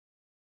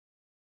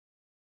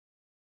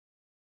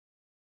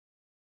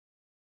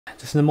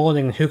Just in the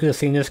morning, who could have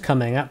seen this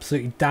coming?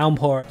 Absolutely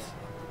downpour.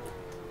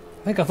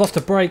 I think I've lost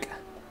a brake.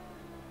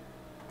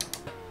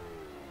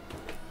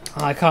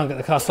 I can't get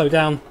the car slowed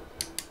down.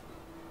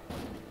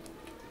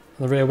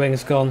 The rear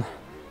wing's gone.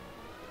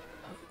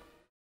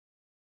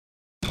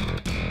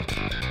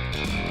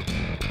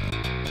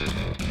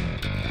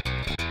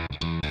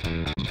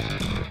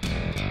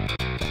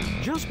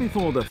 Just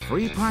before the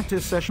free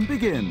practice session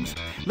begins,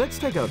 let's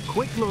take a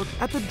quick look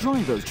at the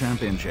Drivers'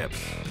 Championship.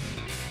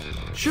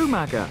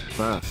 Schumacher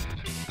first.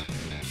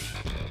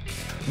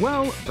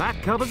 Well,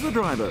 that covers the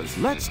drivers.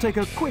 Let's take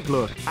a quick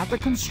look at the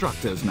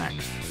constructors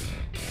next.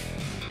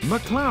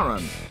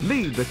 McLaren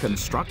lead the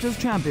Constructors'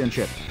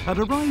 Championship and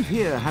arrive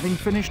here having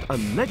finished a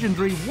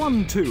legendary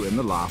 1-2 in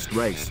the last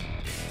race.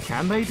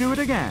 Can they do it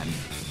again?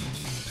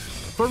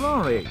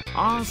 Ferrari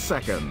are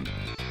second.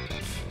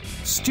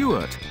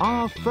 Stewart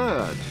are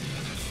third.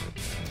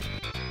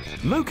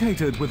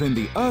 Located within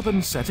the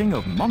urban setting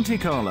of Monte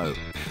Carlo,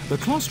 the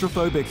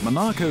claustrophobic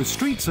Monaco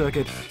street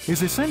circuit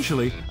is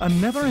essentially a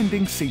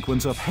never-ending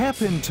sequence of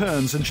hairpin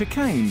turns and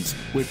chicanes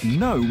with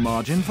no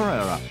margin for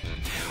error.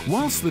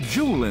 Whilst the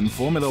jewel in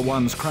Formula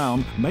One's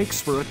crown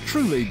makes for a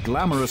truly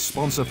glamorous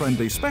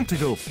sponsor-friendly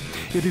spectacle,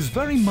 it is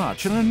very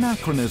much an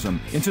anachronism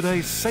in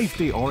today's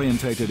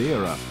safety-orientated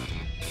era.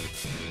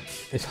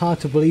 It's hard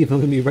to believe I'm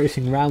going to be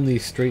racing around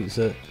these streets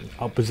at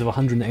upwards of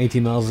 180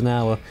 miles an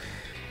hour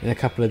in a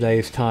couple of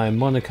days' time.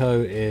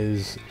 Monaco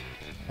is,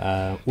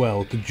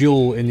 well, the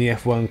jewel in the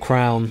F1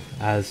 crown,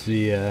 as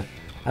the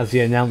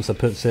announcer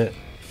puts it,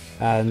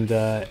 and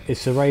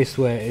it's a race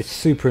where it's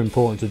super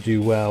important to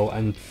do well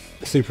and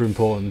super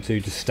important to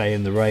just stay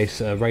in the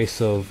race. A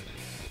race of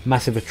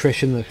massive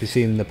attrition that we've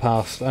seen in the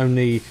past.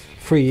 Only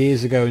 3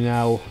 years ago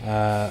now,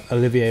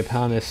 Olivier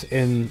Panis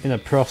in a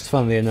Prost,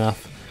 funnily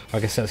enough, I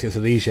guess that's a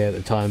Ligier at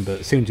the time,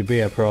 but soon to be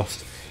a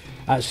Prost,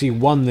 actually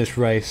won this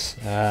race.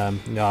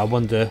 I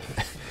wonder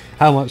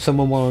how much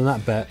someone won on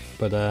that bet,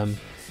 but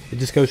it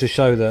just goes to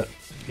show that,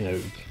 you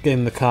know,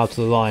 getting the car to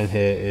the line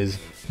here is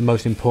the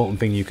most important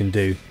thing you can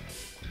do.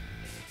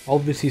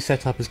 Obviously,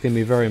 setup is going to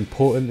be very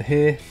important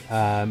here.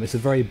 It's a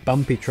very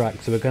bumpy track,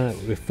 so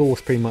we're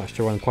forced pretty much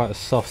to run quite a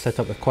soft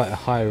setup with quite a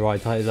high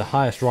ride height. It's the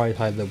highest ride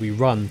height that we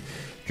run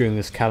during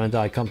this calendar.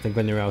 I can't think of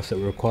anywhere else that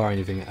will require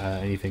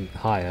anything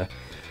higher.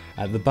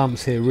 The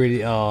bumps here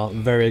really are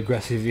very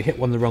aggressive. If you hit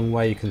one the wrong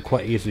way, you can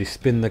quite easily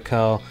spin the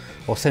car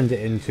or send it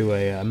into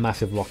a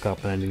massive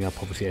lockup and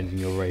obviously ending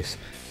your race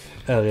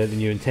earlier than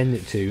you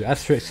intended to.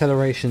 As for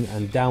acceleration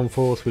and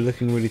downforce, we're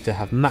looking really to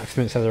have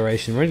maximum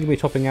acceleration. We're only going to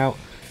be topping out,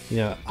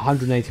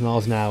 180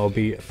 miles an hour will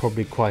be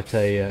probably quite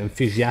a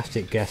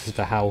enthusiastic guess as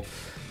to how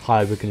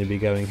high we're going to be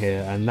going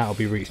here, and that will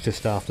be reached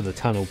just after the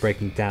tunnel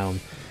breaking down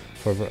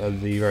for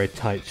the very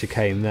tight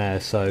chicane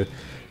there. So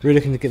we're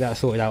looking to get that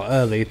sorted out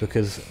early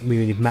because we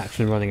need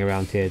maximum running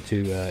around here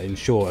to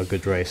ensure a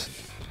good race.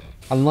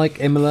 Unlike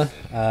Imola,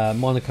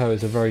 Monaco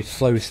is a very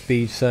slow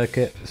speed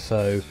circuit,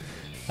 so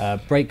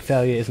brake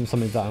failure isn't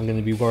something that I'm going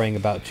to be worrying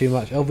about too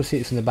much. Obviously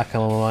it's in the back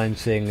of my mind,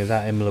 seeing as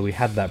at Imola we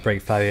had that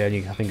brake failure,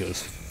 only I think it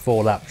was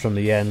 4 laps from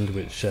the end,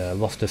 which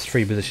lost us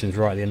 3 positions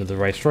right at the end of the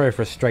race. Very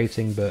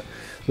frustrating, but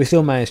we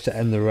still managed to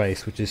end the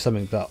race, which is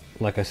something that,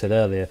 like I said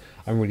earlier,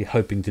 I'm really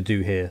hoping to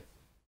do here.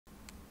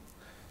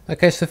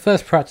 Okay, so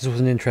first practice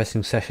was an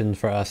interesting session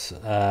for us.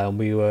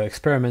 We were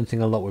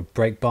experimenting a lot with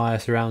brake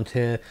bias around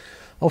here.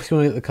 Obviously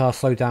we want to get the car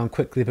slow down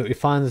quickly, but we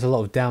find there's a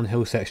lot of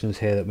downhill sections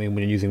here that mean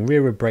when you're using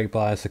rearward brake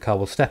bias, the car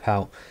will step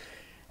out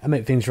and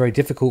make things very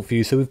difficult for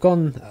you. So we've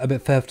gone a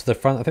bit further to the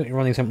front. I think we're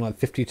running something like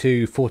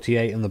 52,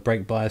 48 on the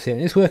brake bias here,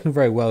 and it's working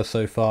very well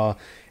so far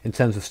in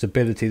terms of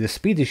stability. The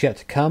speed is yet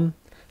to come,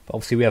 but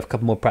obviously we have a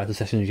couple more practice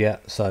sessions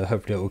yet, so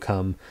hopefully it will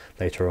come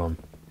later on.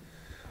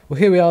 Well,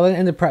 here we are then,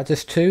 end of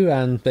practice 2,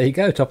 and there you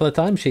go, top of the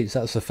timesheets.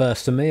 That's the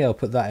first to me. I'll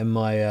put that in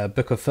my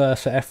book of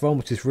first for F1,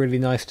 which is really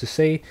nice to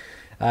see.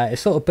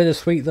 It's sort of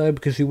bittersweet though,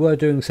 because we were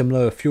doing some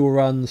lower fuel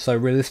runs, so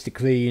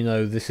realistically,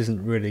 this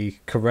isn't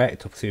really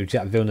correct. Obviously with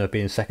Jacques Villeneuve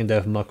being second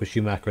over Michael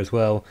Schumacher as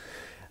well,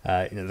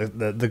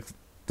 the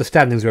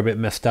standings are a bit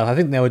messed up. I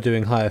think they were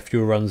doing higher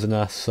fuel runs than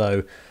us,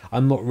 so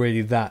I'm not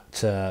really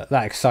that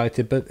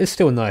excited, but it's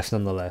still nice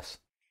nonetheless.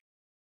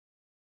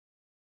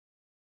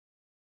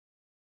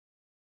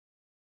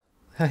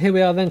 Here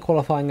we are then,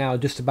 qualifying now,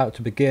 just about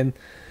to begin,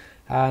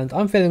 and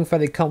I'm feeling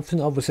fairly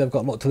confident. Obviously I've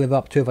got a lot to live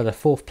up to. I've had a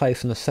 4th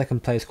place and a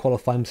 2nd place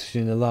qualifying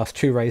position in the last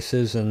 2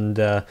 races, and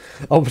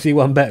obviously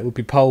one bet would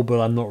be pole, but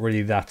I'm not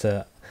really that,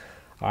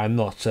 I'm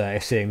not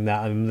seeing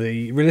that.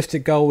 The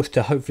realistic goal is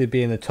to hopefully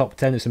be in the top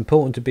 10. It's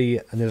important to be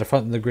near the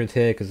front of the grid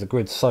here because the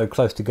grid's so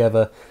close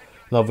together,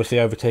 and obviously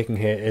overtaking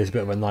here is a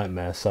bit of a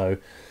nightmare, so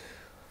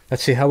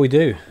let's see how we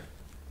do.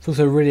 It's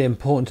also really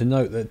important to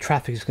note that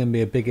traffic is going to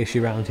be a big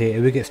issue around here.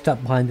 If we get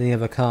stuck behind any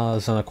other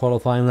cars on a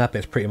qualifying lap,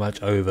 it's pretty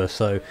much over.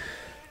 So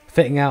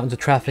fitting out into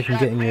traffic and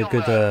getting a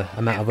good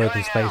amount of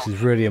open space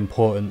is really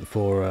important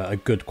for a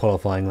good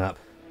qualifying lap.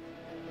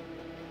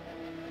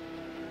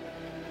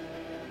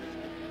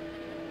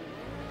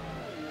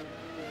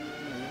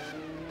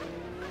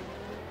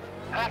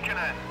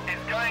 Kyran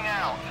is going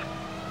out.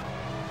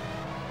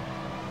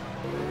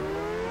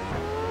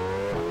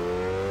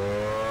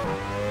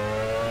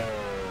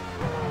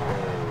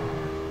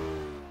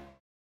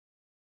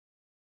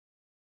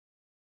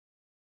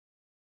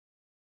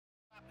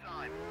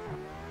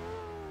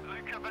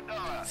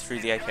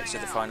 Through the apex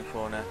of the final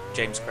corner,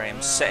 James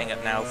Graham setting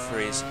up now for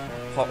his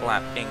hot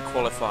lap in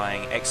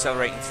qualifying,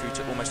 accelerating through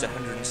to almost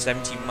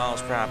 170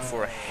 miles per hour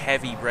before a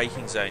heavy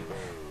braking zone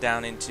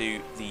down into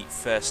the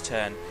first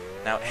turn.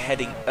 Now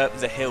heading up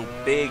the hill,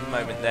 big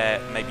moment there,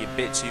 maybe a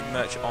bit too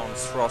much on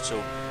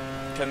throttle.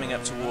 Coming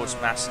up towards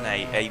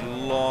Massenet, a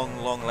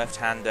long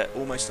left-hander,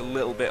 almost a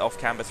little bit off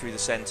camber through the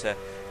centre,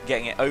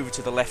 getting it over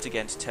to the left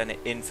again to turn it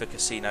in for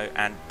Casino,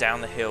 and down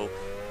the hill,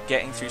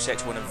 getting through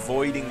sector 1,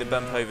 avoiding the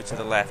bump over to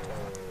the left.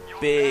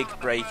 Big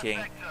braking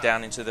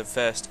down into the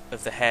first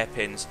of the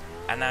hairpins,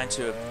 and now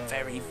into a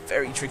very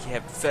tricky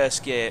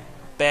first gear,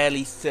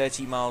 barely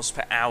 30 miles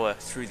per hour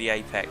through the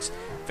apex.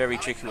 Very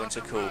tricky one to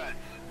call.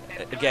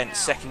 Again,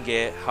 second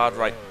gear, hard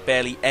right,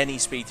 barely any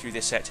speed through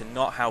this sector,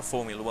 not how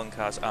Formula 1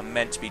 cars are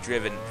meant to be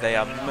driven. They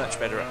are much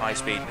better at high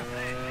speed.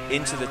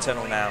 Into the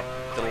tunnel now,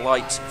 the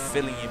lights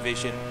filling your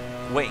vision,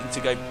 waiting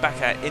to go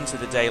back out into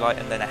the daylight,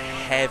 and then a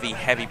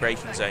heavy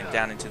braking zone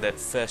down into the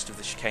first of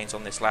the chicanes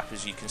on this lap.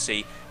 As you can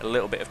see, a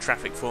little bit of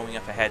traffic forming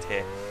up ahead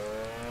here.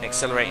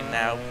 Accelerating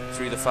now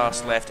through the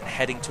fast left,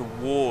 heading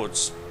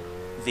towards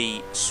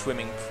the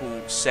swimming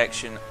pool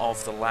section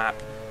of the lap.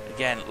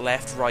 Again,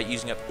 left, right,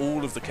 using up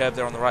all of the curb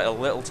there on the right, a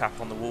little tap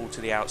on the wall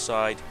to the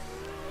outside.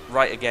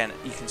 Right again,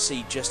 you can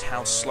see just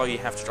how slow you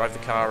have to drive the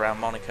car around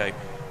Monaco.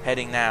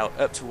 Heading now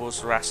up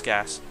towards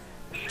Rasgas.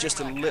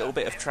 Just a little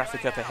bit of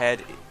traffic up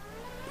ahead.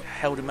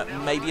 Held him up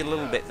maybe a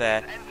little bit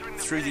there.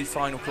 Through the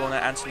final corner,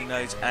 Anthony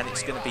knows, and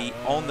it's going to be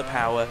on the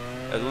power,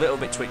 a little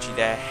bit twitchy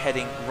there,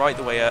 heading right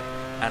the way up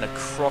and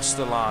across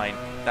the line.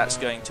 That's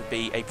going to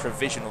be a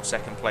provisional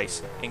second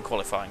place in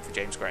qualifying for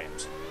James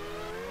Graham's.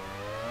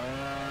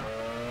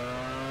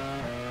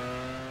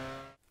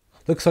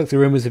 Looks like the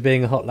rumours of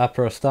being a hot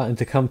lapper are starting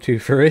to come to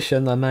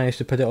fruition. I managed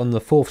to put it on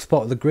the 4th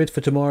spot of the grid for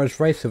tomorrow's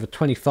race with a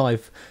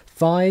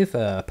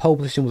 25.5. Pole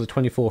position was a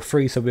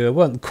 24.3, so we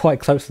weren't quite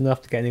close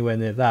enough to get anywhere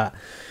near that.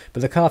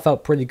 But the car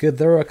felt pretty good.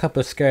 There were a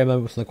couple of scary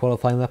moments in the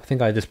qualifying lap. I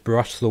think I just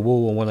brushed the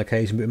wall on one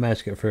occasion, but we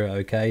managed to get through it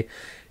okay.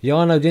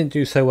 Jarno didn't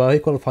do so well. He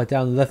qualified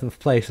down 11th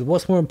place. But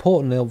what's more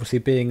important, obviously,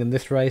 being in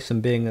this race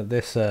and being at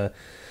this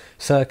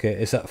circuit,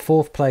 is that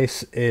 4th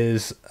place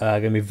is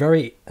going to be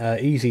very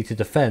easy to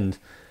defend.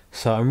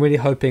 So I'm really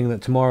hoping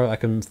that tomorrow I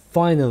can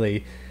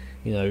finally,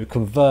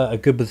 convert a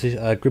good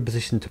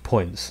position to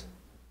points.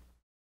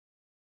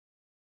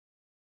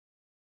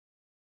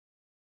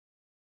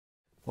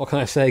 What can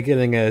I say?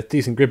 Getting a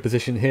decent grid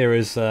position here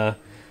is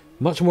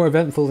much more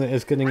eventful than it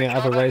is getting at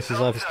other races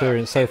I've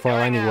experienced so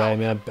far. Anyway, I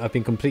mean, I've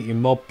been completely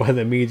mobbed by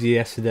the media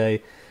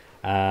yesterday.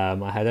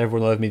 I had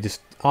everyone over me just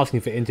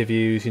asking for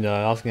interviews,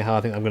 asking how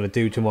I think I'm going to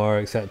do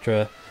tomorrow,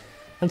 etc.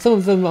 And some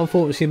of them,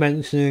 unfortunately,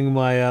 mentioning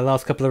my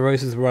last couple of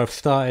races where I've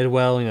started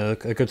well, a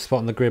good spot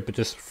on the grid, but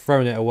just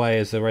throwing it away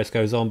as the race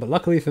goes on. But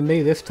luckily for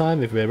me, this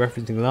time, if we're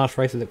referencing the last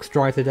race, it looks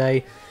dry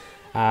today,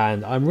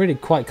 and I'm really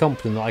quite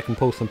confident that I can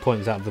pull some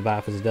points out of the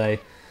bat for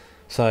today.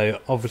 So,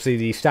 obviously,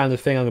 the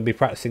standard thing, I'm going to be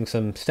practicing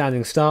some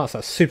standing starts.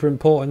 That's super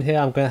important here.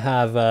 I'm going to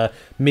have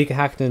Mika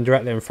Hakkinen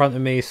directly in front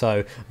of me, so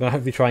I'm going to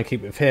hopefully try and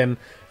keep with him.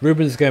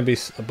 Ruben's going to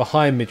be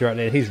behind me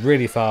directly, and he's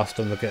really fast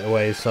on the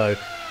getaways, so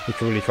we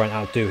can really try and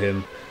outdo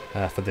him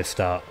for this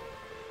start.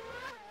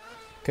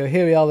 Okay,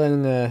 here we are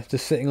then,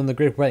 just sitting on the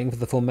grid waiting for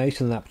the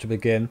formation lap to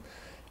begin.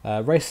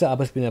 Race setup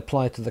has been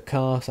applied to the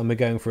car, so we're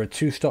going for a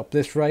 2-stop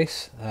this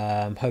race.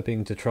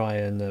 Hoping to try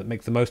and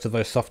make the most of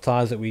those soft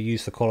tyres that we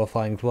use for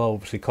qualifying as well.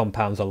 Obviously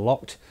compounds are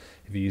locked.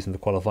 If you use them for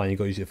qualifying, you've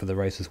got to use it for the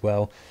race as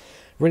well.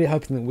 Really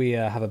hoping that we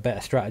have a better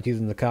strategy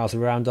than the cars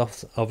around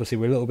us. Obviously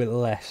we're a little bit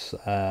less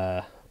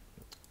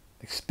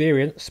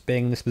experienced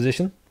being in this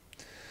position.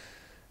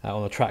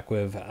 On a track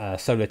with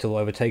so little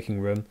overtaking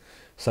room.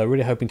 So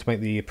really hoping to make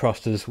the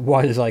Prost as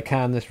wide as I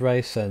can this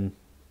race, and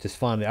just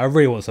finally, I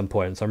really want some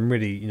points. I'm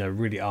really,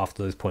 really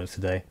after those points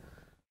today.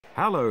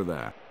 Hello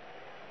there.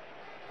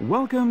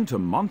 Welcome to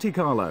Monte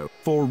Carlo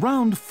for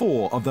round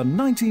 4 of the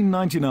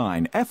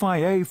 1999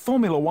 FIA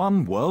Formula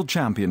 1 World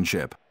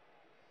Championship.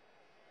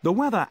 The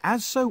weather,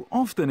 as so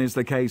often is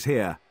the case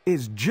here,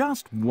 is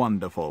just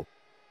wonderful.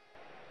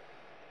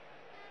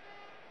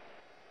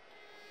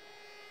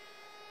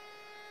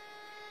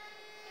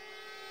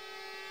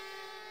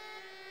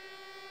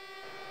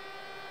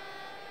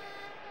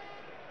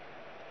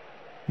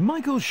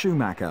 Michael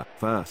Schumacher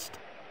first,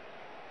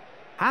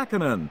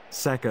 Hakkinen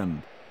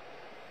second,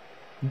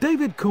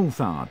 David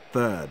Coulthard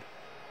third.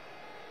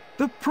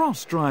 The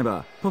Prost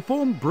driver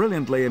performed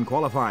brilliantly in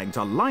qualifying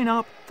to line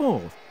up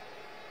 4th,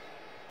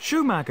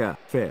 Schumacher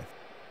 5th,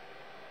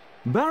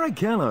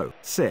 Barrichello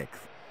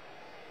 6th,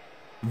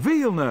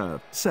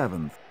 Villeneuve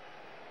 7th,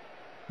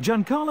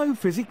 Giancarlo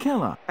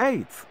Fisichella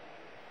 8th,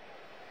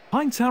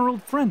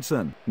 Heinz-Harald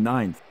Frentzen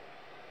 9th,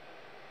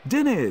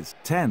 Diniz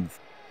 10th.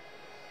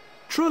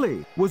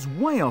 Trulli was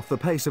way off the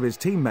pace of his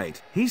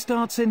teammate. He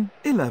starts in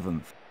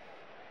 11th.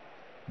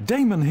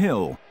 Damon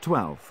Hill,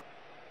 12th.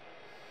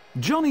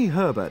 Johnny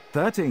Herbert,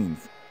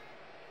 13th.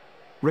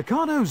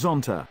 Ricardo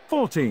Zonta,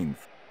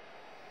 14th.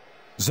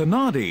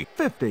 Zanardi,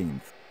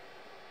 15th.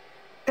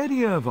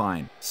 Eddie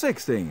Irvine,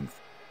 16th.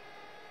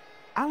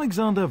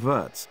 Alexander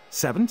Wirtz,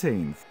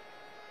 17th.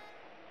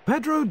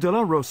 Pedro de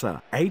la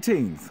Rosa,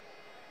 18th.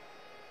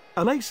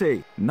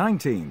 Alesi,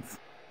 19th.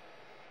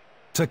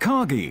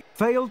 Takagi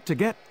failed to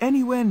get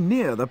anywhere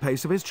near the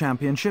pace of his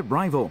championship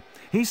rival.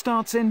 He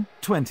starts in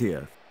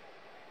 20th.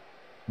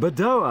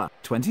 Badoa,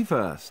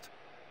 21st.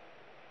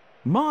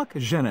 Mark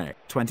Genek,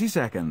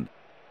 22nd.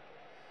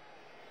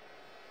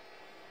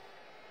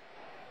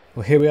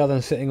 Well, here we are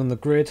then sitting on the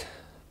grid,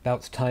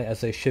 belts tight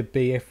as they should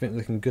be, everything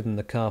looking good in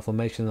the car,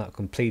 formation that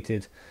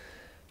completed,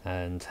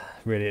 and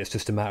really it's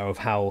just a matter of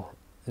how,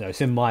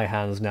 it's in my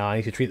hands now. I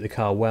need to treat the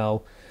car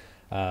well.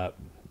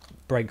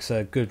 Brakes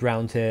are good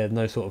round here,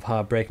 no sort of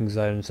hard braking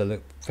zones, so I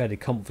look fairly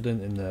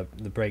confident in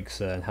the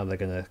brakes and how they're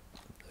going to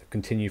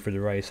continue through the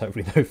race.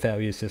 Hopefully no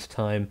failures this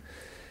time.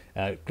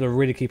 Got to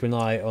really keep an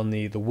eye on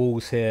the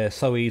walls here,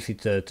 so easy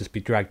to just be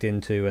dragged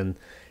into, and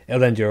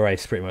it'll end your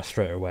race pretty much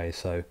straight away,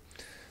 so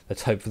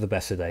let's hope for the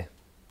best today.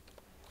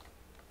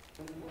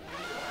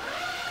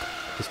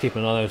 Just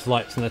keeping an eye on those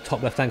lights in the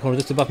top left hand corner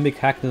just above Mick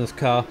Hacknen's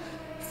car.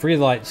 3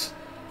 lights,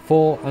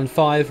 4 and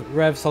 5,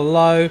 revs are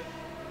low.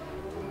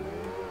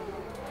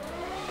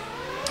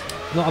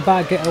 Not a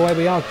bad getaway,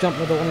 we are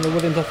jumping with one of the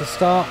Williams off the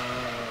start.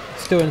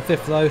 Still in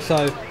 5th though,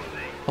 so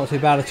not too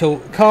bad at all.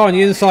 Car on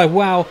the inside,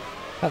 wow,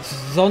 that's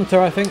Zonta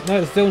I think.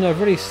 No, it's Villeneuve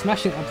really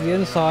smashing up to the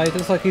inside.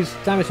 Looks like he's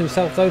damaged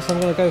himself though, so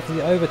I'm going to go for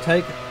the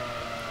overtake.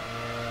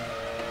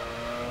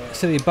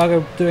 Silly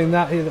bugger doing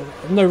that.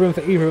 No room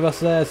for either of us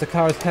there as the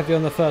car is heavy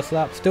on the first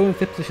lap. Still in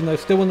 5th position though,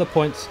 still on the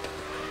points.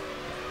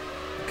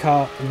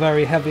 Car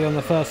very heavy on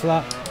the first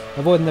lap.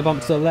 Avoiding the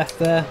bump to the left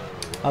there.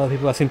 Other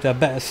people seem to have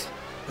better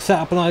set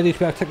up an idea to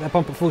be able to take that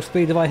bump at full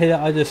speed. If I hit it,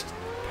 I just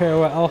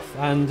pirouette off,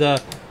 and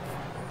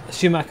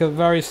Schumacher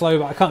very slow,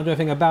 but I can't do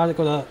anything about it.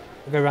 Got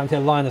to go around here,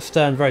 line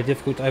astern, very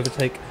difficult to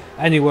overtake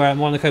anywhere at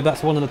Monaco.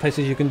 That's one of the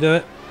places you can do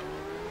it.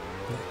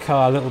 The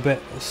car a little bit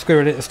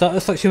squirrely at the start.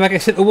 Looks like Schumacher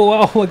hit the wall.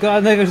 Oh my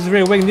god, there goes his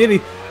rear wing,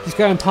 nearly just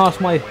going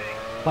past my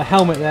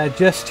helmet there,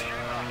 just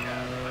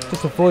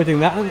avoiding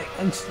that.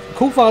 And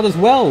Coulthard as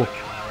well.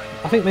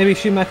 I think maybe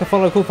Schumacher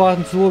followed Coulthard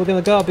into the wall. We're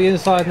going to go up the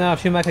inside now.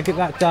 Schumacher get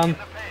that done.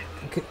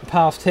 Get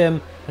past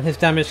him and his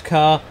damaged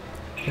car.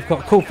 We've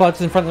got Coulthard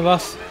in front of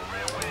us.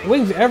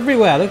 Wings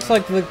everywhere. Looks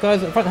like the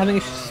guys at front having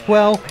issues as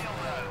well.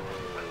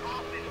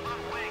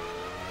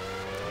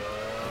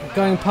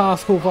 Going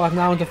past Coulthard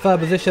now into 3rd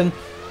position.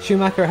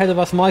 Schumacher ahead of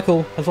us.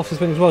 Michael has lost his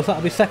wing as well, so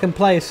that'll be 2nd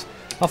place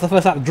after the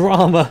first lap.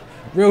 Drama,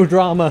 real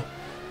drama.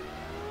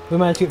 We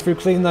managed to get through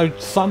clean though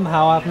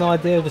somehow. I have no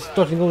idea, just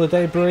dodging all the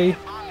debris.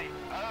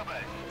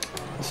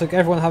 So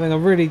everyone having a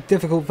really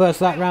difficult first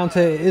lap round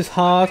here. It is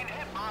hard.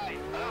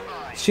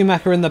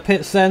 Schumacher in the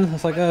pits then.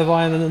 It's like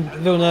Irvine and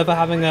Villeneuve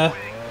having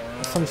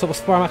some sort of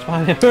sparring match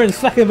behind him. We're in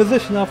 2nd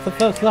position after the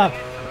first lap.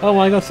 Oh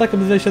my god, 2nd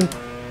position.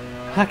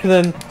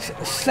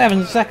 Hakkinen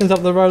 7 seconds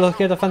up the roller.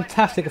 He had a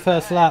fantastic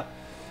first lap.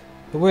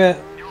 But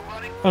we're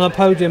on a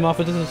podium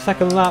after just a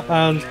 2nd lap,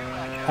 and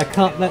I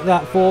can't let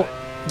that thought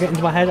get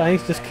into my head. I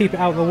need to just keep it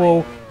out of the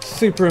wall.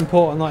 Super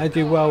important that I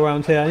do well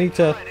around here. I need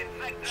to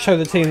show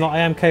the team that I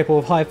am capable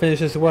of high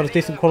finishes as well as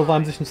decent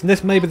qualifying positions, and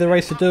this may be the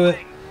race to do it.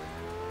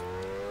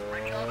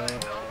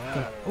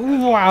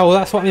 Ooh, wow,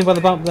 that's what I mean by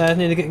the bump there,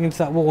 nearly getting into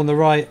that wall on the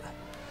right.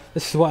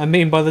 This is what I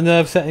mean by the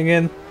nerve setting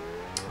in.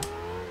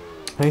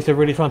 I need to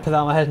really try and put that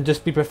out of my head and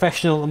just be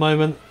professional at the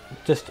moment.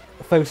 Just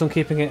focus on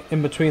keeping it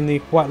in between the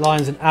white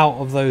lines and out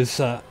of those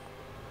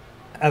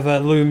ever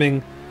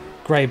looming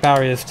grey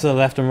barriers to the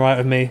left and right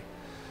of me.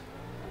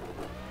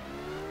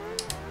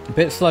 A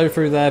bit slow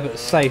through there, but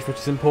safe, which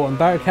is important.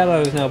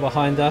 Barrichello is now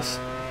behind us.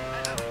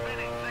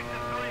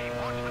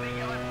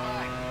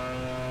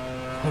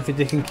 Hopefully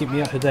they can keep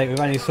me up to date with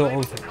any sort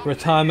of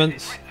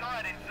retirements.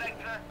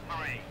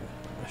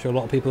 I'm sure a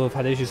lot of people have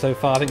had issues so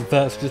far. I think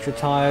Wirtz just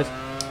retired.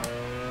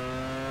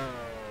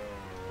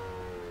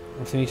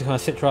 So we need to kind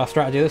of stick to our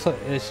strategy. It looks like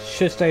it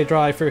should stay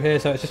dry through here,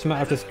 so it's just a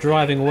matter of just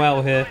driving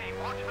well here.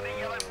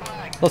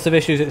 Lots of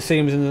issues it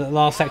seems in the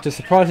last sector.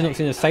 Surprisingly not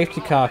seen a safety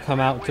car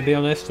come out, to be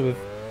honest, with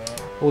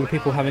all the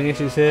people having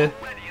issues here.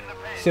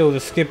 Still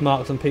the skid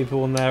marks on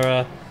people on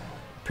their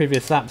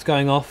previous laps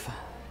going off.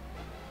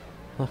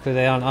 Luckily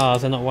they aren't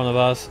ours, they're not one of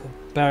ours.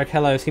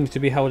 Barrichello seems to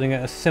be holding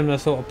at a similar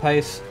sort of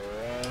pace.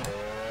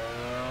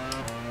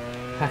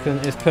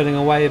 Hakkinen is pulling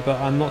away, but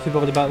I'm not too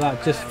bothered about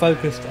that. Just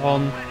focused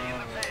on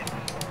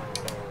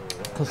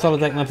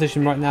consolidating my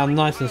position right now,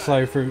 nice and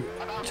slow through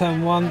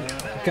turn 1.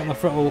 Get my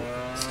throttle,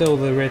 still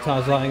the rear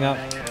tyres lighting up.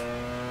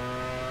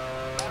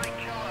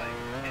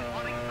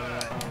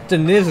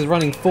 Deniz is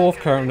running 4th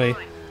currently.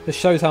 This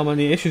shows how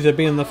many issues there have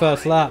been in the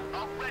first lap.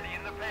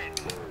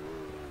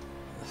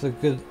 That's a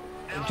good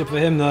job for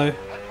him though.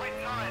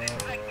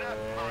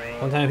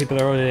 How many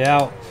people are already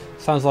out.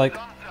 Sounds like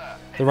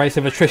the race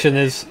of attrition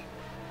is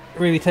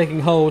really taking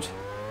hold.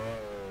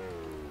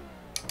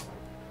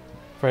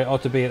 Very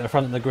odd to be at the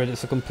front of the grid.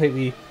 It's a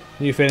completely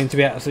new feeling to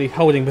be actually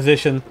holding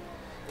position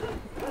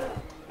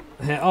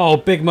Oh,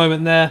 big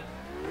moment there.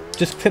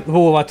 Just clipped the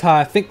wall of our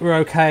tyre. I think we're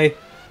okay.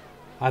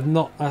 I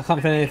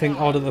can't feel anything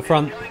odd at the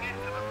front.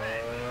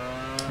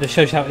 Just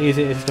shows you how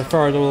easy it is to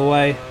throw it all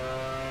away.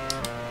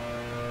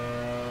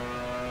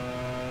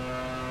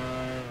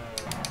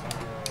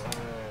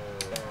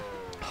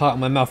 Heart in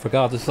my mouth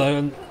regardless though,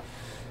 and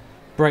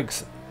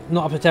brakes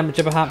not up to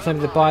temperature perhaps, maybe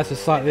the bias is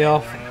slightly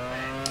off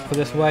for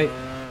this weight.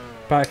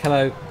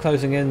 Barrichello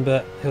closing in,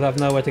 but he'll have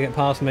nowhere to get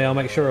past me, I'll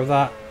make sure of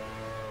that.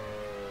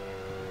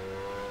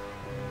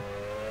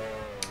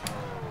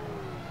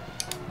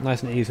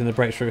 Nice and easy in the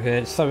brake through here.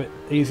 It's so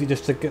easy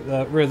just to get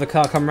the rear of the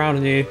car come round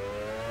on you.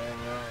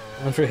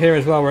 And through here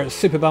as well, where it's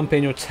super bumpy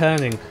and you're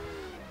turning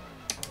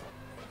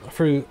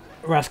through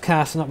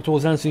Rascasse and up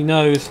towards Anthony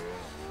Nose.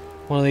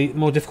 One of the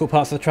more difficult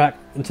parts of the track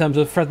in terms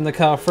of threading the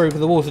car through, because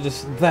the walls are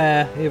just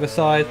there either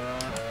side.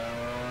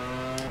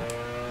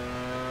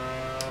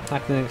 I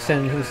can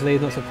extend his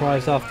lead, not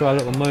surprised after our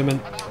little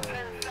moment.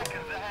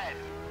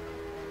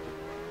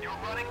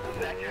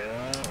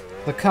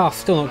 The car's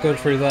still not good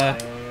through there.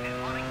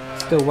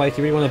 Still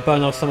weighty, we want to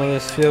burn off some of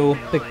this fuel.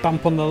 Big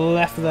bump on the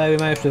left there, we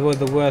managed to avoid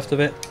the worst of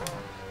it.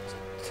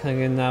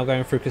 Turning in now,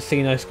 going through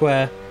Casino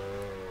Square.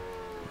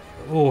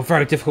 Oh,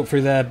 very difficult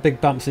through there,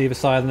 big bumps on either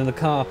side, and then the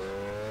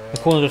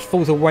corner just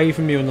falls away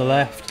from you on the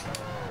left.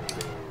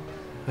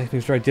 Makes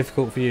things very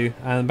difficult for you.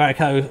 And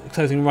Barrichello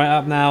closing right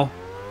up now.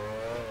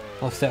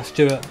 Offset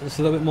Stewart. It's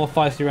a little bit more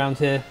feisty around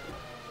here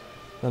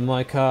than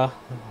my car.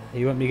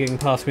 He won't be getting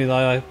past me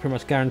though, I pretty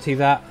much guarantee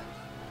that.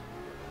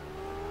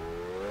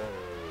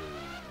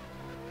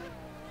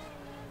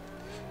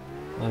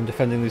 I'm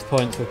defending these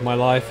points with my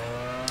life.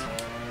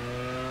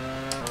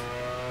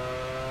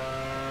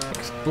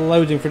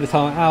 Exploding through the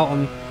tunnel out,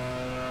 and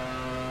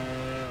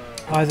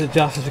eyes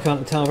adjust as you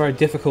can't tell, very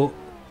difficult,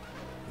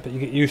 but you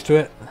get used to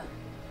it.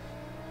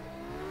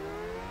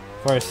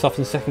 Very soft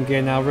in second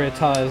gear now, rear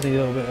tyres need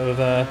a little bit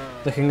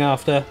of looking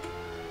after.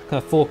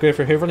 Kind of fork gear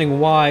through here,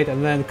 running wide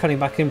and then cutting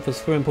back in for the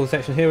swimming pool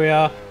section. Here we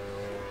are,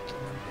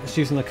 just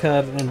using the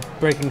curve and then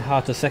braking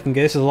hard to second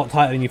gear. This is a lot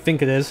tighter than you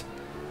think it is,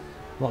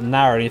 a lot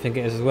narrower than you think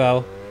it is as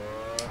well.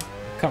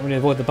 Can't really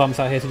avoid the bumps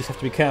out here, so you just have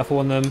to be careful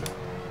on them.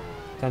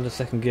 Down to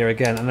second gear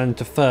again, and then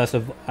to first.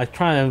 I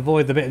try and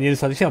avoid the bit on the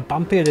inside. You see how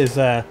bumpy it is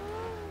there.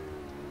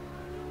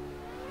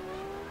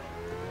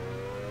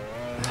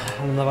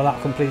 And another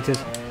lap completed.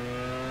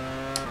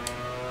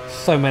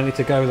 So many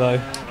to go though.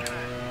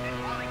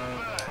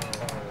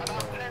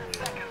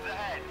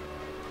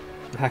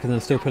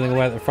 Hakkinen still pulling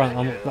away at the front.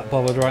 I'm not that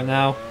bothered right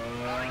now.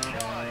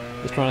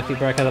 Just trying to keep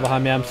Barrichello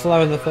behind me. I'm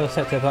slow in the first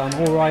sector, but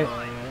I'm alright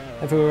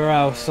everywhere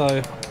else,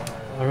 so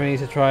I really need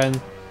to try and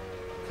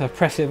kind of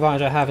press the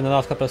advantage I have in the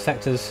last couple of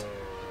sectors.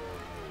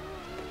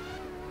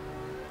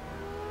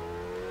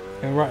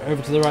 Going right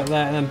over to the right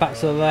there, and then back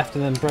to the left,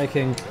 and then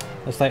braking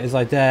as late as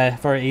I dare.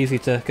 Very easy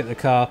to get the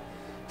car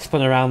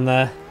spun around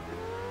there.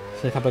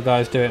 So a couple of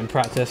guys do it in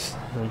practice,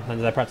 and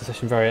end their practice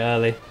session very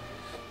early.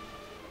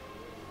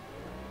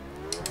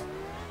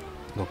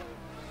 Oh.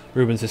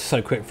 Rubens is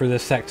so quick through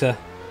this sector.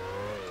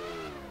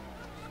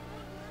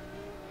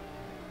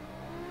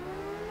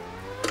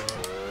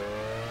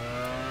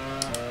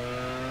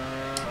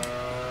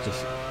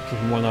 Just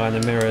keeping one eye on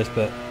the mirrors,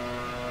 but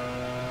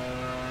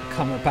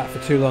can't look back for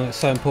too long. It's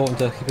so important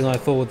to keep an eye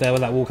forward there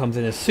when that wall comes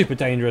in. It's super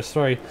dangerous,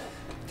 very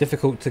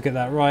difficult to get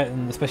that right,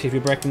 and especially if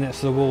you're braking next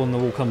to the wall and the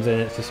wall comes in,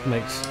 it just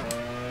makes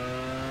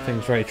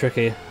things very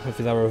tricky.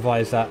 Hopefully they'll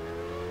revise that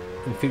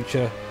in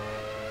future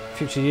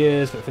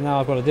years, but for now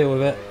I've got to deal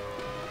with it.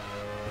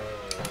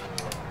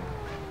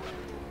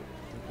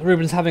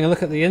 Ruben's having a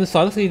look at the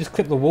inside. Looks like he just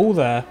clipped the wall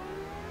there.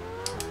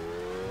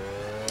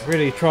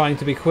 Really trying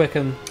to be quick,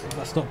 and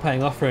that's not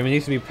paying off for him. He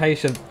needs to be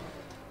patient.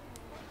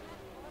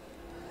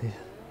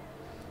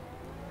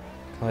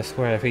 I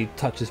swear if he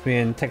touches me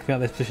and takes me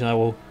out of this position, I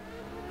will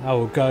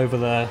go over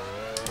there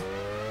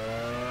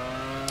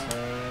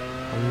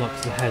and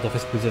knock the head off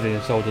his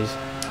Brazilian shoulders.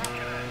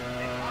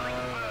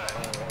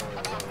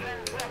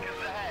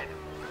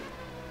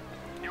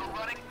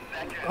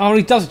 Oh,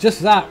 he does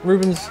just that.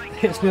 Rubens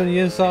hits me on the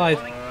inside.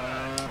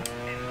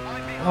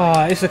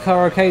 Oh, is the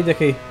car okay,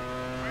 Dickie?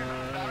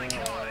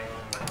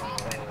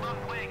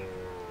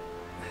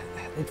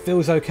 It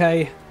feels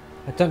okay.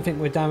 I don't think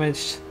we're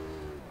damaged.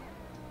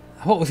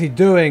 What was he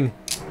doing?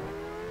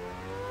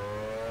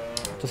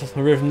 Just off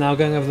my rhythm now,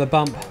 going over the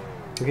bump.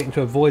 We're getting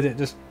to avoid it,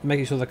 just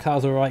making sure the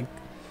car's alright.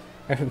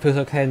 Everything feels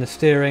okay in the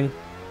steering.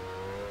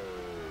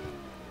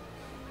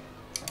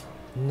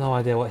 No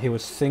idea what he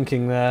was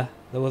thinking there.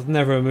 There was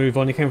never a move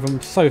on. He came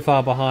from so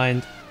far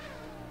behind.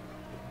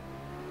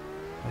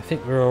 I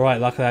think we're alright,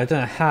 luckily. I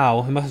don't know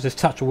how. He must have just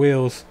touched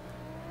wheels.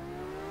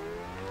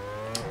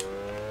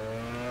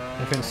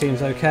 Everything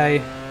seems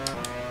okay.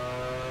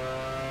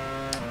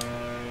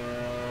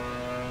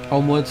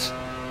 Onwards.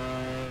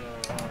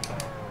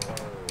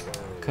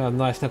 Kind of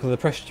nice knuckle. The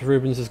pressure to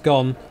Rubens is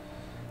gone.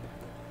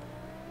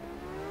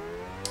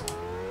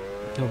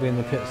 He'll be in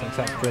the pits next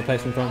after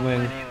replacement front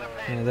wing.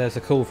 Yeah, there's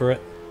a call for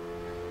it.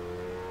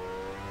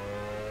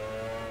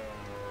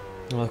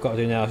 All I've got to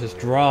do now is just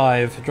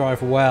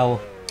drive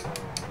well,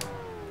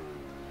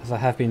 as I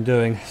have been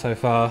doing so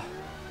far.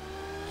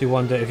 I do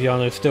wonder if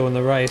Jarno's still in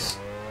the race.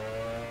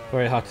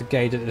 Very hard to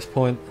gauge at this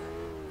point.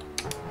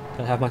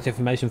 Don't have much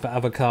information for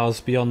other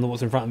cars beyond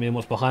what's in front of me and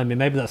what's behind me.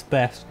 Maybe that's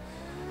best.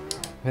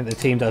 I think the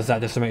team does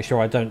that just to make sure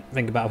I don't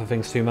think about other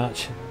things too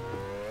much.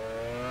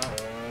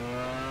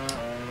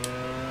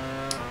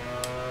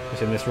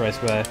 Just in this race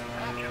where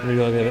you really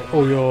got to give it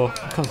all your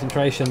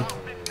concentration.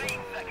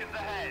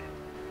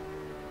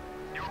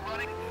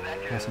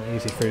 Nice and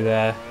easy through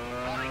there.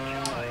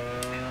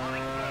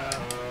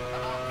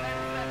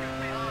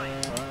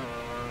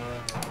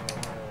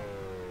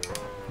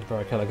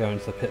 Barrichello going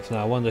into the pits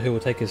now. I wonder who will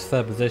take his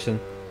third position.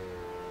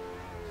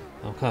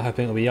 I'm kind of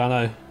hoping it'll be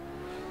Jarno.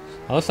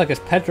 It looks like it's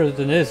Pedro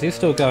than is. He's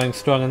still going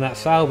strong in that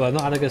Sauber.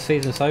 Not had a good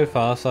season so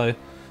far, so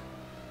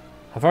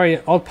a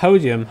very odd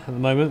podium at the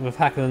moment, with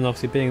Hakkinen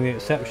obviously being the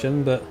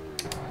exception, but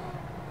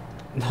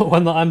not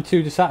one that I'm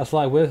too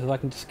dissatisfied with. If I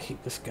can just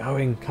keep this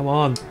going, come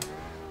on.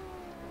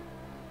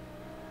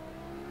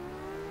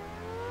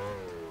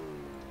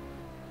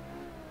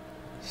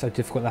 So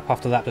difficult lap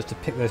after lap just to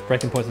pick those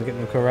braking points and get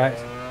them correct.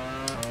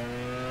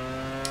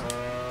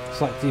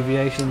 Slight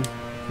deviation,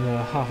 you know,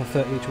 half a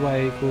foot each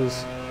way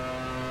equals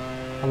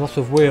a loss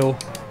of wheel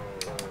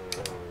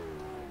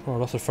or a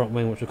loss of front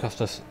wing, which will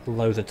cost us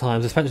loads of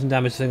time. Suspension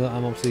damage is the thing that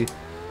I'm obviously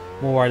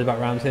more worried about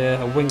around here.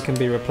 A wing can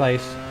be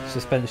replaced,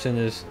 suspension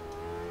is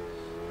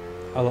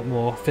a lot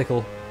more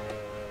fickle.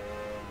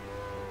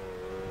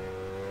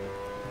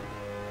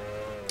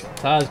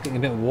 Tyres getting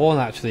a bit worn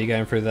actually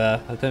going through there.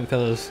 I don't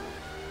feel as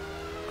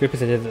grippy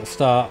as I did at the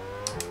start.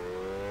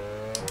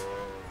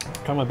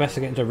 Trying my best to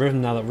get into a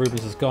rhythm now that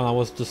Rubens is gone. I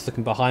was just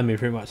looking behind me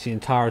pretty much the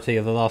entirety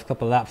of the last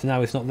couple of laps. Now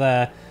he's not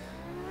there,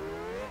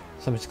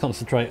 so I'm just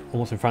concentrate on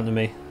what's in front of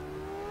me.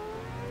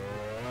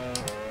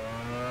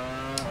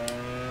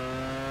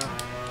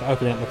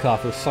 Opening up the car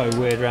feels so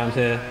weird around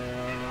here.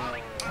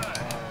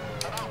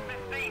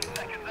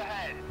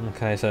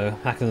 Okay, so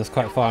Hakkinen's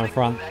quite far in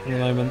front at the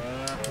moment,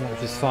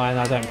 which is fine.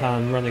 I don't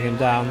plan on running him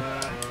down.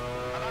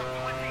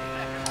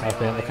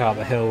 Opening up the car up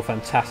the hill,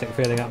 fantastic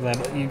feeling up there,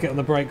 but you get on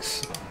the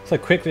brakes so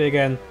quickly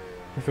again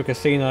for a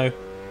casino.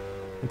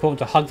 Important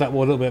to hug that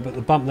wall a little bit, but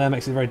the bump there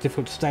makes it very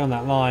difficult to stay on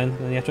that line, and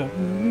then you have to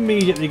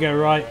immediately go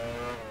right.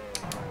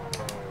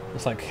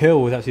 Looks like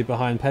Hill is actually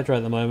behind Pedro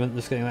at the moment,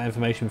 just getting that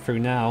information through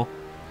now.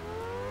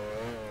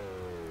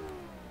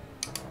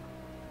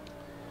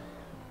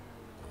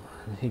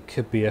 He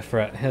could be a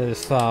threat. Hill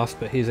is fast,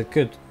 but he's a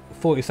good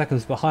 40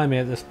 seconds behind me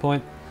at this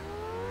point,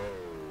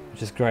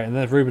 which is great. And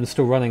there's Rubens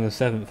still running in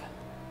 7th.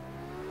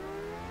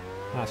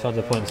 Outside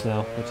the points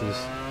now, which is,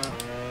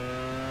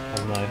 I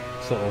don't know,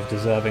 sort of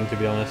deserving, to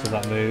be honest, of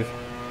that move.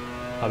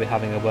 I'll be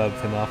having a word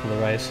with him after the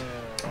race.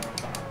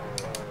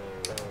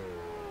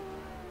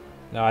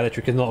 No, I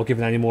literally could not have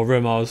given any more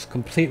room. I was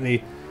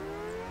completely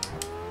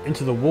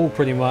into the wall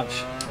pretty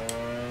much.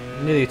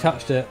 Nearly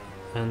touched it,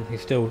 and he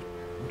still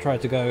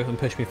tried to go and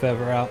push me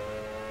further out.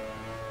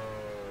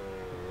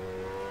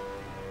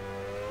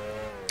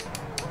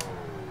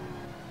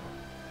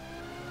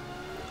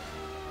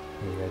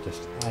 There you go,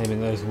 just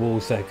aiming those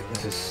walls there.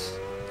 This is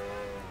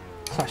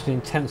such an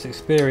intense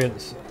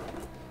experience.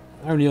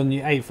 Only on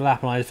the 8th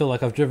lap, and I feel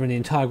like I've driven the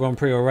entire Grand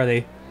Prix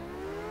already.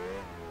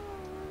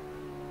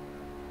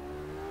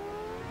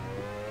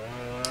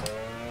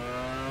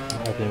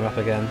 Opening up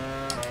again.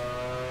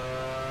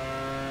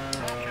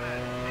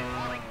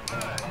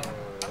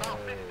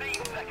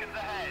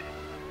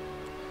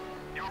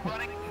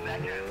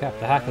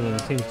 Captain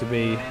Hakkinen seems to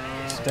be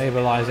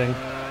stabilising.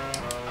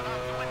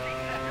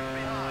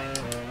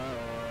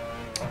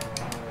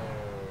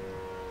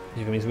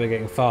 Even means we're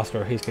getting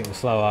faster or he's getting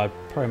slower. I'd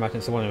probably imagine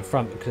it's the one in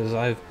front, because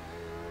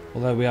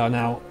although we are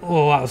now,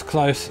 oh, that was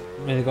close.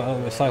 Really got a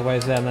little bit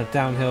sideways there, and the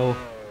downhill,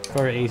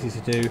 very easy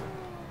to do.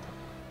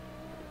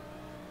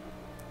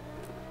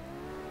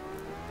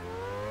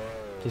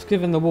 Just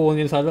giving the wall on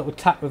the inside a little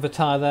tap with the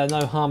tyre there,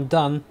 no harm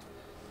done.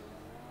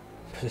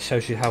 But it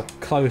shows you how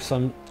close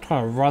I'm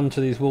trying to run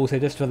to these walls here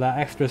just for that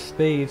extra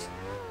speed.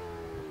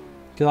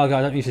 Good argue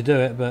I don't need to do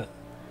it, but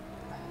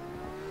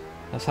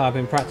that's how I've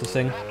been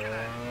practicing.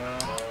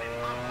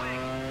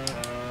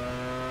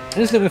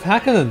 Instant with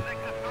Hakkinen.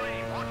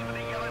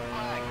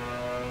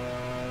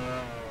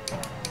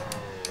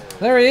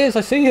 There he is,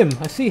 I see him.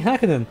 I see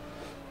Hakkinen.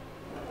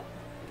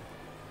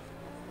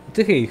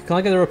 Dickie, can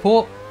I get a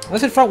report?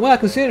 That's in front wing, I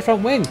can see it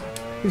front wing.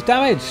 He's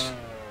damaged.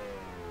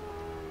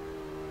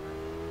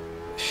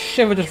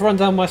 Shiver just run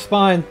down my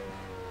spine.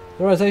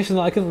 The realization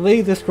that I could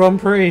lead this Grand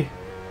Prix.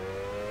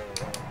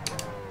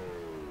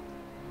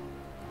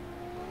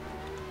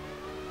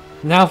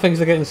 Now things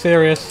are getting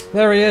serious.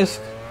 There he is.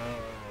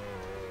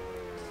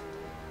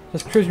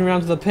 Just cruising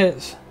around to the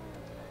pits.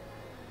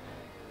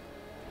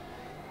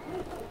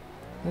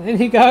 And in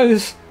he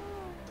goes.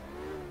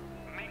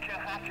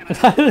 And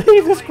I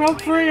leave this Grand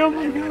Prix, oh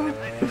my god.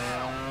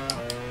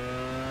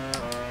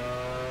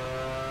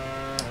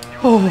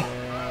 Oh.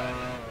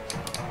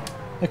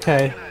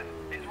 Okay.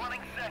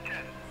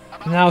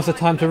 Now's the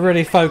time to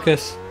really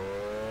focus.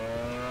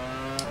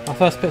 Our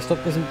first pit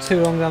stop isn't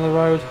too long down the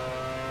road.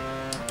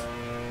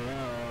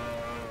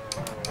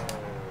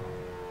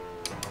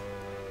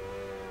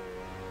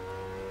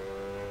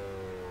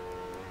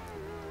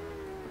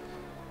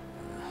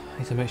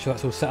 Need to make sure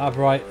that's all set up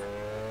right.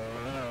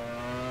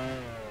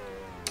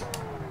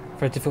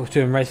 Very difficult to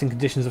do in racing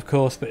conditions, of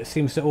course, but it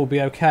seems to all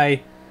be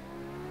okay.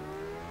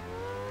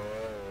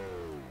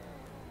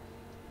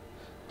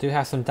 Do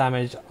have some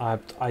damage. I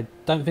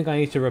don't think I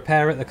need to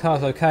repair it. The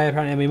car's okay.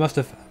 Apparently, we must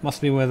have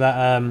been with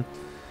that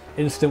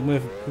incident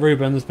with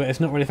Rubens, but it's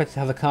not really affected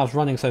how the car's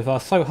running so far.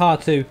 So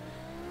hard to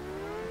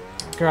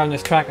go around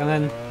this track and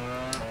then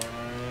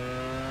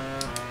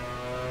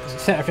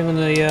set everything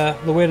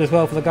on the wheel as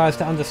well for the guys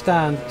to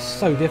understand. It's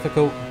so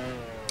difficult.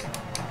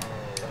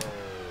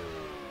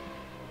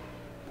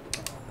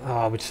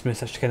 Oh, we just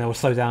missed that chicane. We'll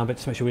slow down a bit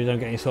to make sure we don't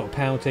get any sort of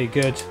penalty.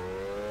 Good.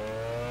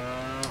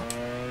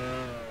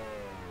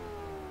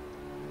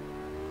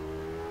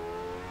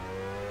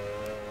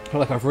 I feel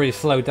like I've really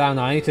slowed down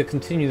now. I need to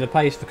continue the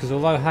pace because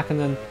although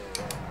Hakkinen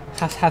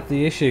has had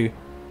the issue,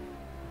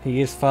 he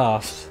is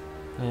fast.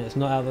 And it's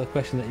not out of the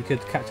question that you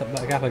could catch up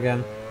that gap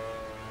again.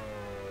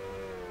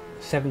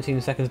 17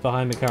 seconds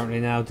behind me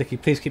currently now. Dickie,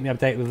 please keep me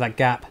updated with that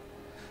gap.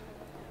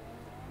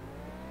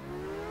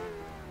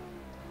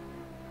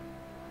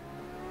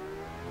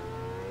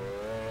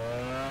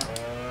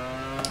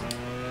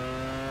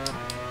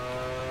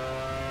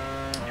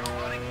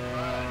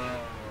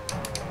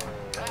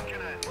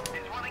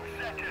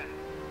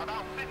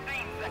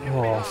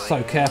 Oh,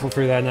 so careful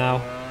through there now.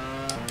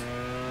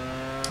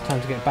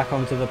 Time to get back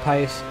onto the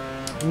pace.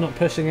 I'm not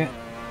pushing it,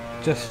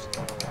 just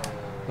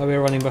where we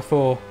were running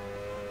before.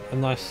 A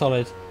nice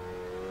solid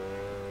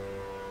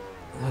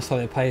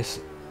pace.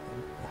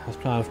 I was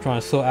trying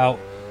to sort out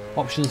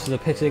options for the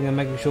pitting and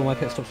making sure my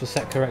pit stops were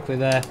set correctly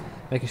there,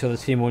 making sure the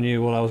team all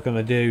knew what I was going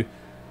to do.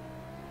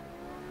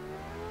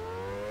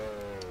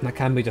 And that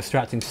can be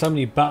distracting. So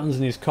many buttons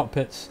in these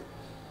cockpits.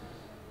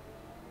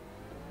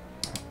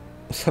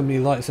 So many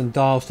lights and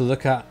dials to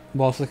look at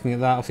whilst looking at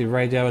that. Obviously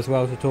radio as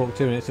well to talk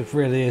to, and it just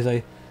really is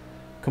a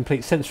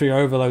complete sensory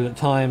overload at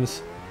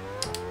times.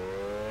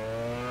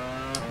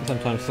 And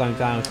sometimes slowing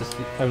down is just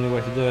the only way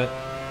to do it.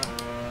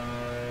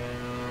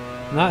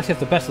 And I actually have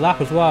the best lap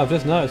as well. I've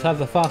just noticed I have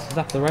the fastest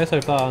lap of the race so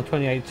far on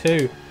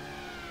 28.2.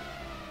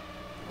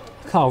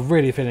 Car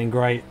really feeling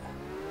great.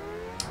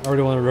 I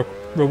really want to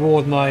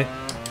reward my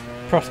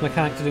Prost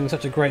mechanic for doing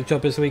such a great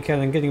job this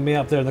weekend and getting me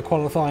up there in the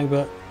qualifying,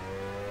 but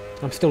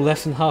I'm still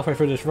less than halfway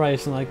through this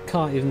race and I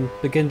can't even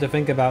begin to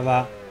think about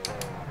that.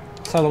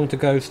 So long to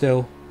go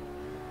still.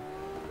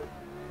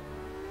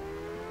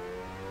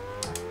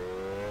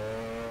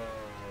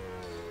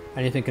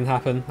 Anything can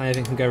happen,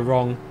 anything can go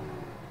wrong.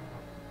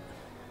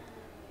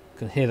 I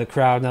can hear the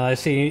crowd now. I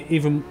see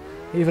even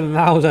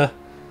louder.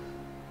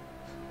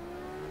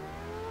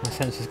 My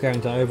sensor's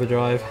going to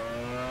overdrive.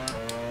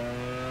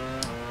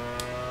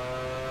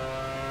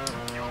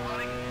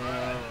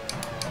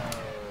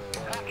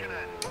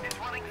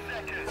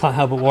 Can't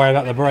help but worry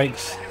about the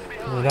brakes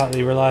and about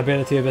the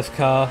reliability of this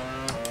car.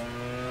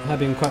 I've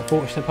been quite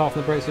fortunate apart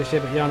from the brakes this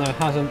year, but Jarno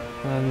hasn't,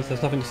 and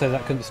there's nothing to say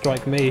that couldn't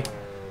strike me.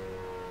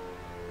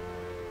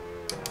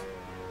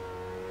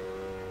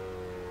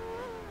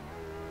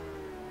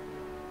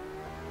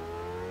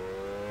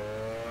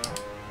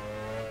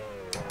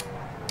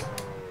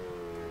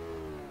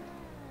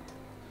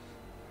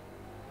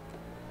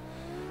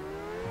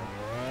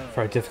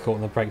 Very difficult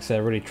on the brakes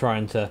there, really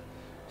trying to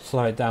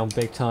slow it down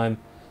big time.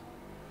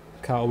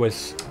 Car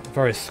always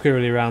very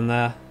squirrely around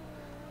there.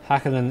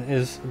 Hakkinen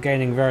is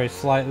gaining very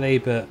slightly,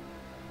 but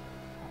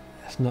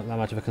it's not that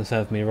much of a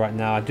concern for me right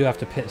now. I do have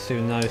to pit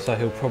soon though, so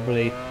he'll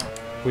probably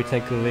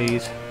retake the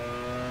lead.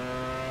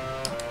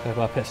 So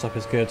our pit stop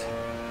is good.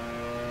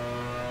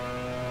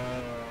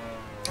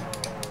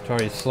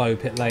 Very slow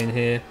pit lane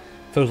here.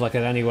 Feels like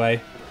it anyway.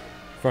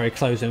 Very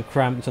close and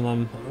cramped, and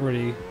I'm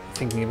really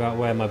thinking about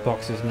where my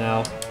box is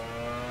now.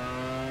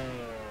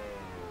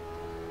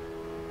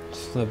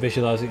 Just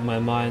visualising it in my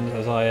mind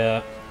as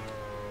I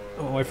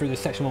all the way through this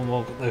section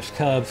while those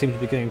curves seem to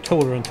be getting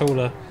taller and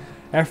taller.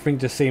 Everything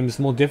just seems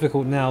more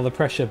difficult now, the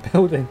pressure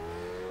building.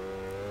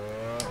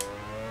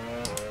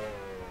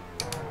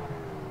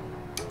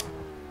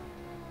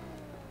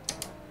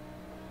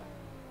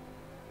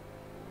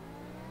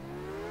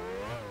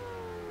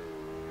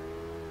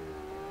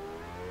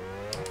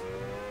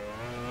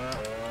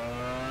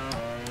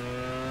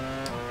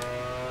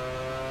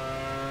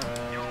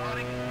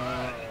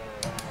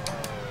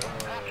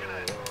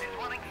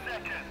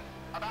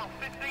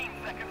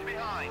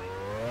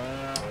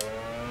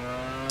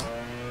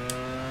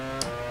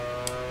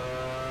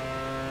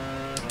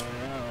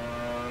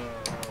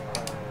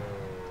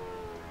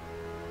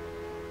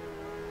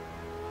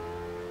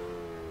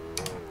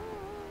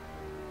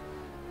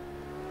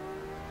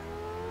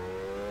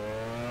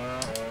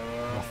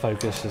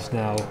 Focus is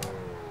now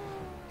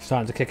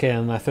starting to kick in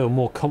and I feel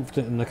more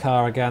confident in the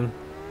car again.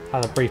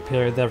 Had a brief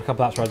period there, a couple of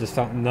laps where I just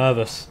felt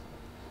nervous.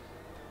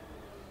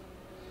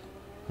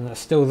 And that's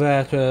still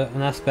there to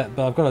an aspect,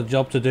 but I've got a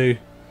job to do.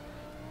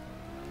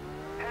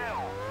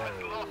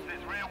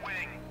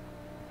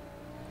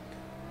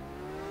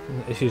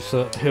 issues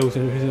for Hills,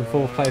 who's in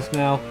 4th place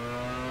now.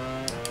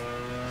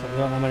 So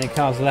there aren't that many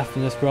cars left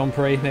in this Grand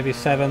Prix, maybe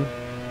 7.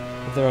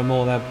 If there are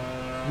more, they're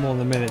more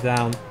than a minute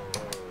down.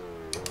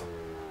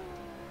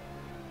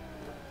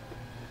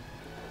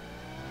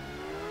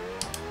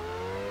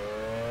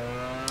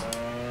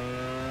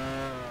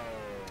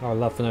 Oh, I'd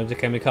love to know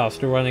Dickie car's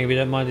still running. If you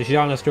don't mind, is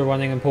Jana still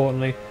running,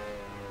 importantly?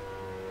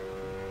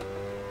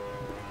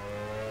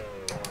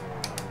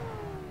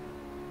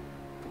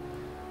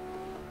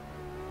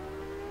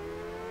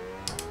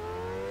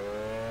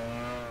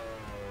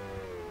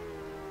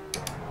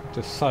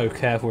 Just so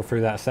careful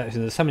through that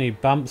section. There's so many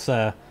bumps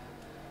there.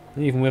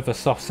 And even with a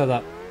soft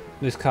setup,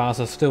 these cars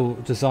are still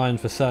designed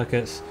for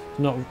circuits,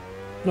 not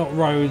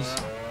roads.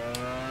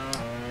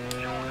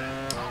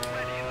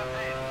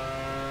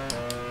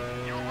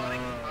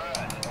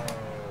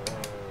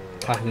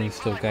 Hackney's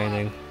still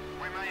gaining.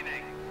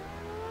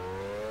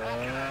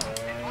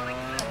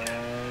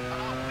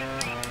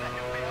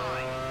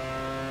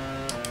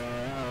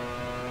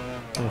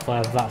 And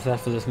 5 laps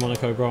left for this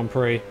Monaco Grand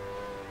Prix.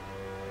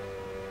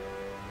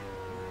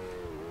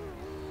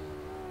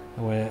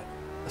 And we're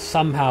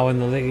somehow in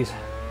the lead.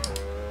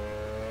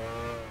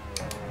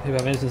 People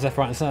have instance left,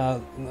 right and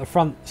centre. The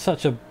front,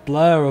 such a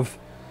blur of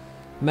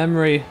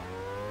memory.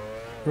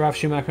 Ralf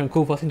Schumacher and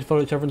Coulthard seem to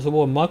follow each other into the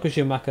wall. Michael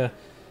Schumacher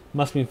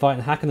must have been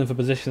fighting Hakkinen for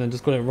position and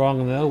just got it wrong,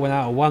 and they all went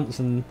out at once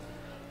and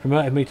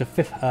promoted me to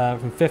from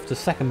 5th to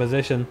 2nd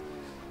position.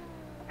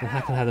 And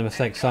Hakkinen had a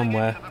mistake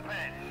somewhere,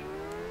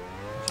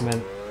 which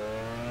meant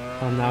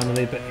I'm now in the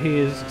lead, but he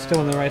is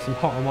still in the race and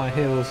hot on my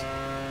heels.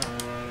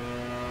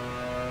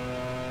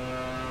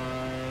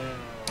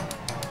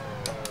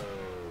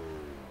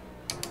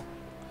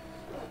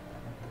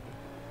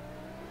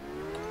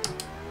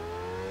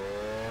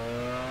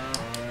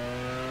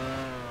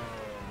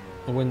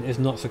 The win is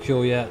not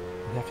secure yet.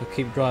 You have to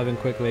keep driving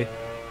quickly.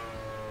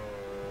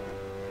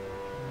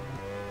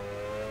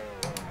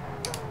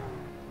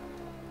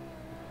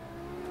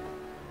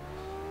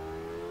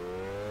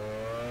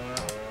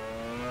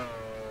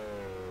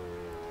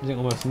 Using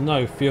almost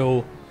no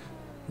fuel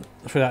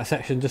through that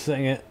section, just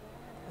letting it,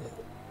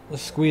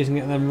 squeezing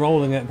it and then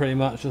rolling it pretty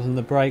much on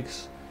the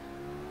brakes.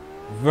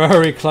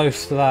 Very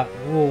close to that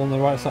wall on the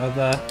right side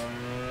there.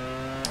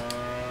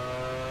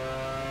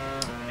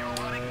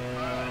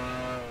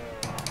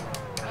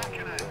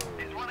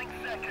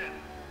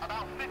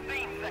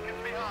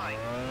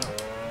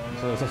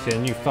 So it's actually a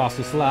new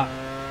fastest lap.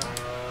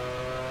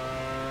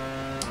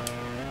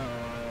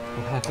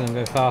 Will Hakkinen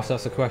go fast?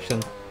 That's the question.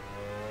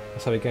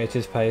 That's how he gauges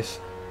his pace.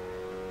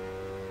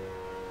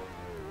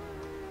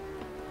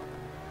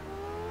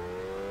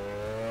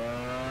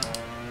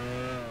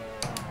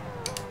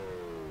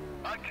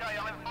 Okay,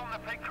 I'll inform the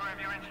pit crew of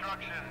your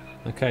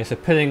instructions. Okay, so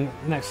pitting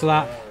next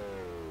lap.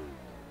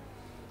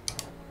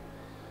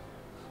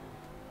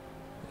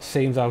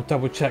 Seems I'll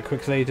double check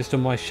quickly just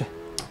on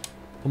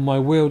my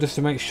wheel just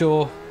to make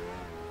sure.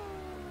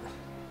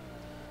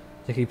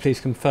 Dickie, please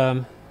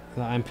confirm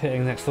that I'm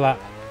pitting next lap.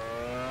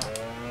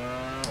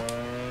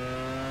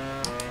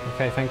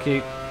 Okay, thank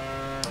you.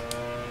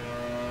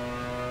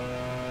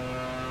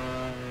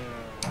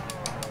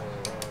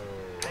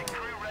 Pit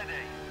crew ready.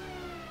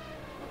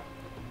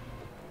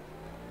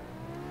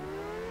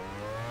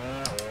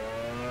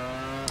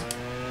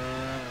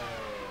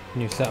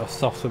 New set of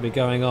softs will be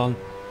going on.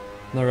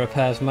 No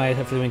repairs made.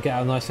 Hopefully we can get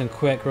out nice and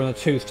quick. We're on a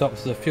 2 stop,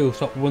 so the fuel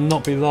stop will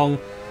not be long.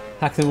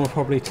 Hakkinen will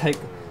probably take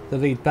the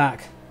lead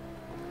back.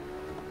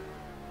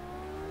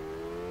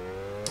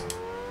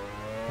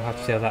 We'll have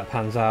to see how that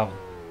pans out.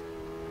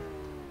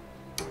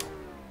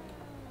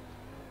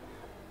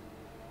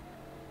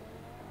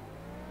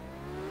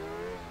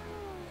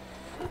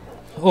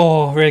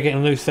 Oh, really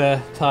getting loose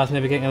there. Tyres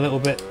maybe getting a little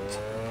bit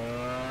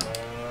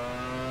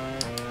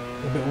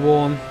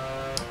worn.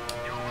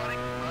 You're running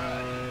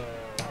first.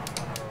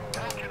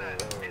 Hakkinen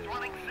is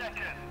running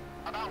second,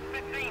 about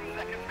 15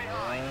 seconds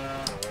behind.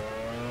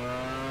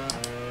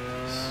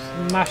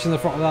 Smashing the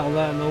throttle out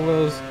there and the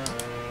wheels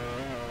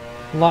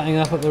lighting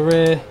up at the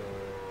rear.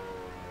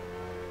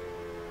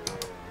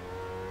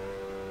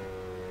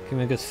 Give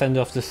me a good send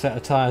off to this set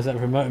of tyres that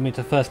promoted me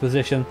to 1st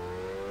position.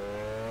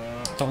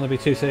 Don't want to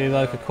be too silly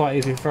though, could quite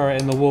easily throw it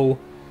in the wall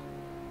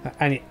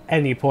at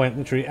any point,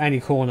 literally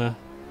any corner.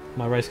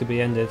 My race could be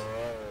ended.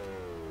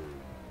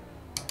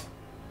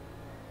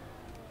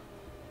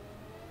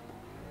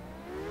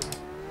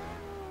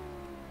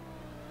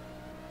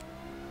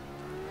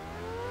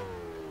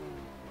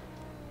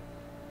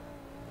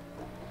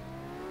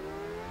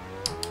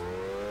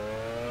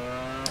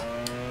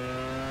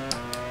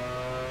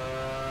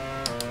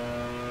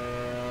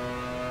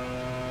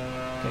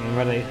 Getting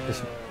ready,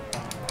 just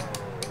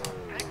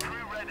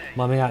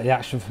miming out the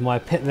action for my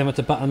pit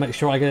limiter button, make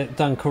sure I get it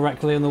done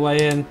correctly on the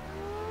way in.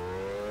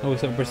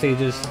 Always have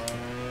procedures,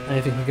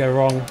 anything can go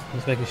wrong,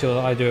 just making sure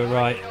that I do it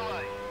right.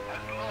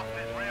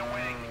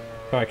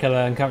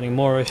 Barrichello encountering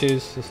more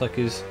issues, looks like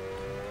his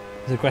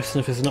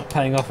aggressiveness is not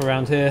paying off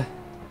around here.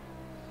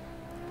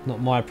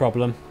 Not my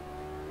problem.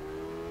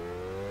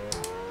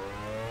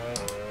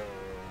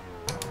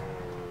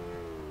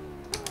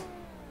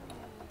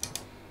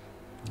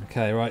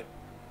 Okay, right.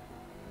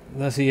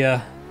 There's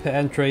the pit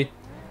entry.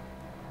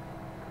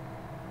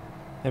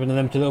 Maybe an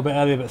attempt a little bit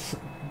earlier, but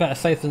better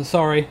safe than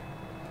sorry. You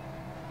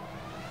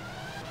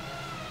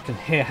can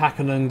hear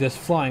Hakkinen just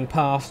flying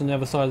past on the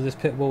other side of this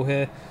pit wall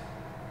here.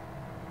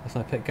 That's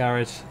my pit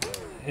garage.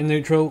 In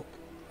neutral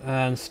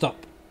and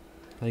stop.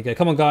 There you go.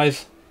 Come on,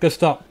 guys. Good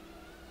stop.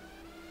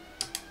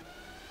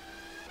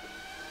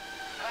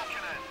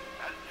 Hakkinen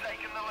has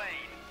taken the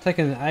lead.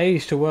 Taking an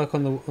age to work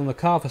on the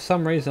car for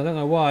some reason. I don't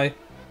know why.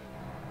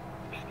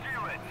 Stewards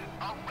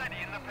are ready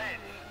in the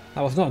pits.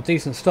 That was not a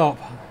decent stop.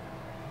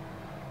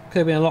 Could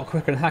have been a lot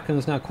quicker, and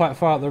Hakkinen's now quite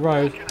far up the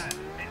road. Hakkinen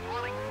is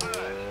running first,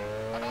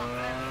 about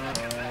 10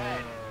 seconds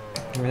ahead.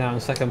 We're now in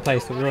second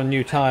place, but we're on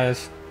new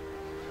tyres.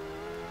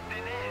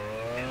 Diniz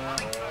is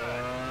running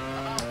third,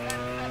 about 10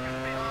 seconds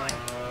behind.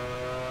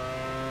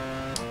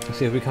 Let's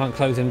see if we can't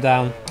close him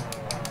down.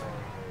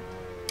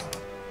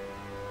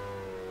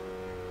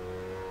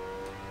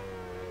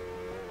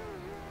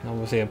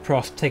 Obviously a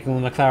Prost taking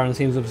on the McLaren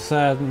seems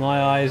absurd in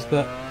my eyes,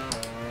 but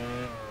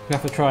we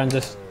have to try and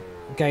just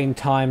gain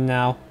time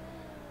now.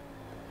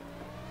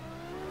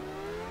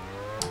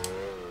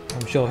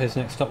 I'm sure his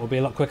next stop will be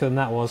a lot quicker than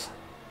that was.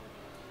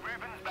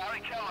 Rubens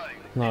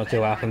Barrichello No idea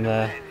what happened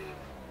there.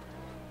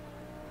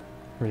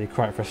 Really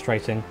quite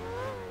frustrating.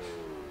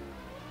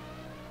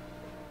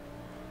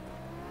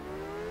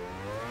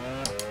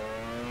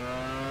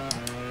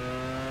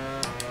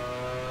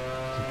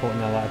 It's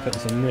important now that I put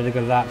in some really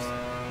good laps.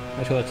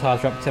 Make sure the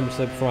tyres are up to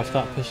temperature before I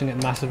start pushing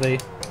it massively.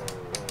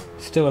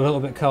 Still a little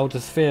bit cold,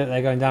 just feel it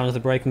they're going down into the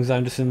braking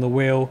zone just in the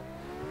wheel.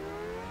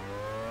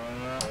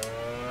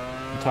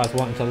 The tyres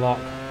wanting to lock.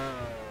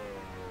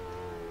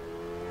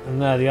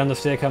 And there the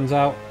understeer comes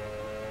out.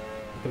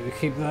 But we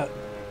keep that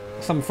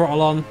some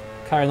throttle on,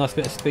 carry a nice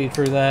bit of speed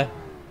through there.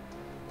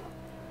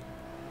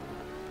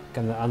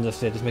 Again, that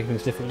understeer just making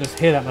things difficult. Just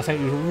hear that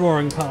Mercedes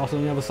roaring past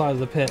on the other side of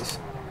the pits.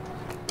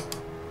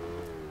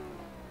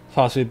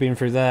 Fast we've been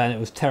through there and it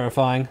was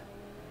terrifying.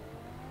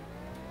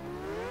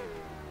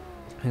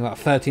 I think about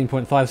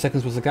 13.5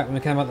 seconds was the gap when we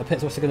came out the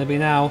pits. What's it going to be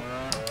now?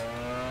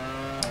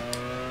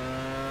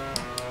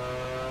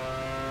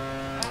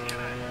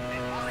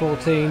 Hakkinen is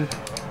 14.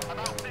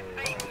 about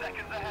 15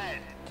 seconds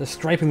ahead. Just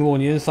scraping the wall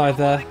on the inside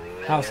there.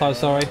 Outside,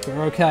 sorry, but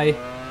we're okay.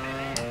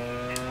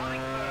 Diniz is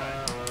running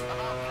third,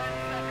 about 10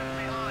 seconds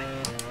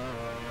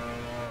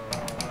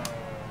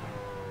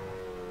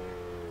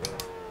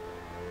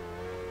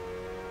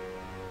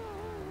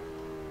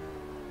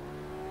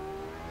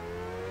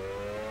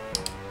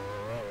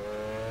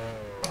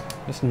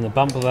behind. Just in the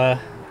bumper there.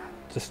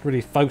 Just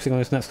really focusing on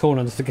this next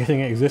corner, just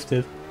forgetting it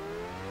existed.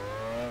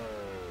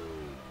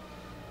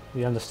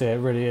 The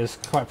understeer really is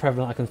quite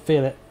prevalent, I can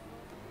feel it.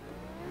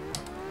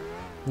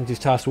 Need these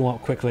tyres to warm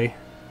up quickly.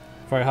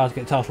 Very hard to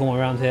get tyres to warm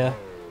around here.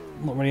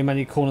 Not really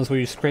many corners where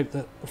you scrape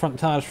the front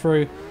tyres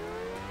through.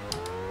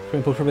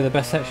 Spring Pool's probably the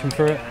best section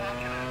for it.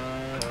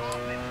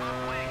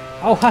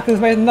 Oh, Hakkinen's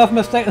made another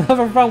mistake,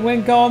 another front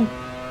wing gone!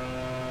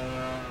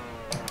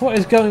 What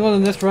is going on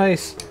in this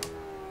race?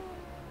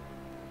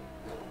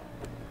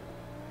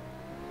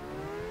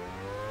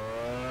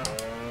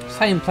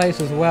 Same place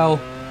as well.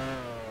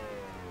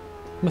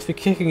 Must be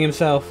kicking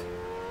himself.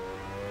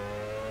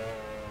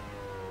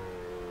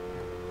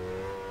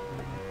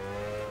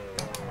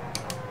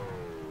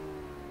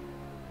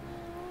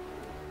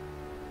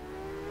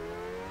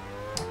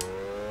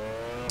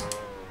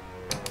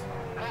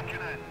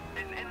 Hakkinen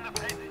is in the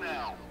pits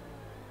now.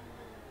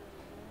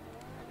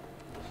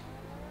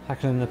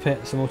 Hakkinen in the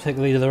pits, and we'll take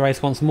the lead of the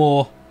race once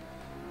more.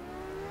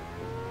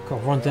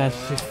 God, Ron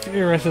Dennis is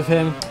furious with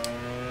him.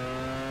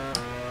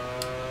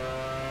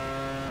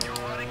 You're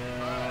running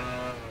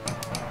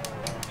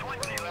first.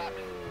 20 laps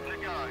to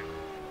go.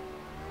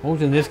 All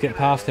did this get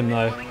past him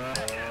though. Running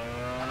second,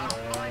 about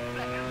 5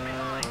 seconds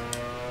behind.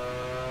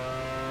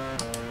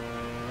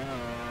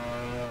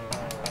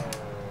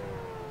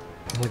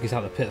 I think he's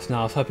out of the pits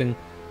now. I was hoping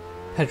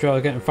Pedro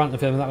would get in front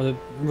of him, and that would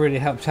have really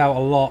helped out a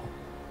lot.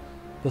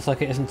 Looks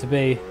like it isn't to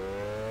be.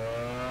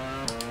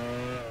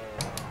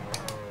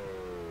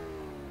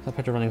 So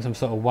Pedro running some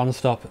sort of one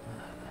stop,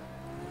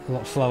 a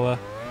lot slower.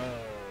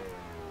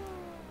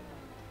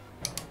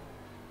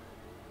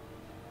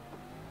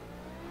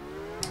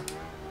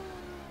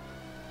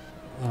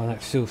 Our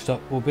next fuel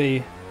stop will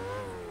be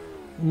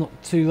not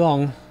too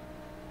long.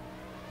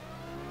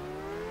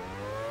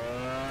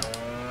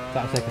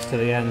 That'll take us to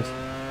the end.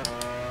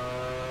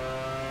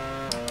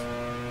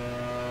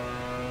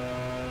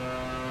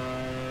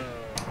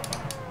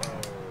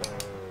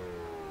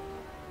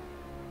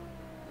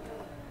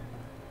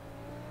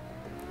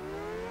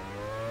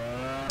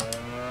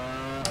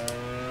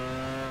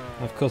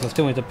 Of course, I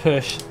still need to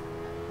push.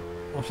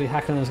 Obviously,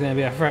 Hakkinen's going to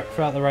be a threat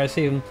throughout the race.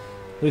 Even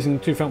losing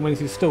 2 front wings,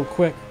 he's still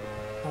quick.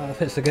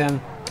 Pits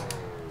again.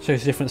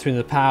 Shows the difference between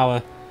the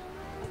power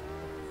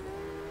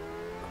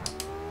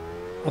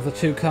of the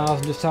 2 cars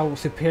and just how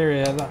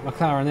superior that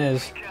McLaren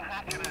is.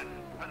 Hakkinen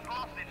has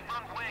lost his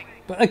front wing.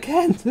 But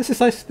again, this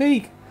is I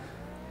speak.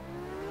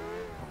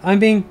 I'm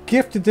being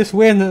gifted this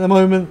win at the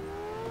moment.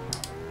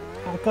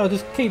 I've got to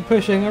just keep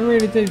pushing. I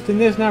really do. Then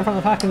there's now in front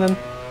of the pack, and then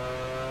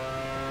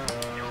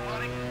You're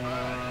running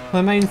third.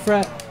 my main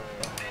threat,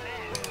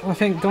 I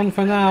think, gone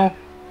for now.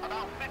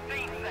 About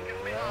 15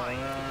 seconds behind.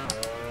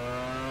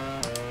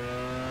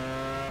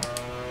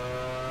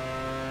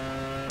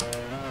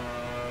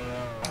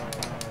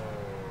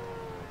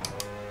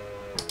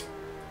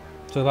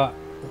 So about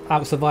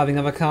out surviving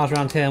other cars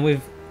around here, and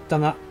we've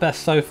done that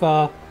best so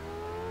far.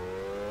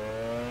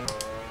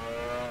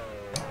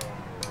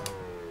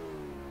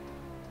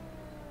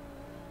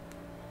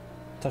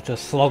 Such a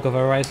slog of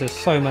a race, there's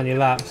so many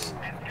laps.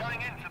 It's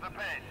going into the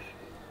pits.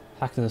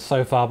 Hackton is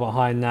so far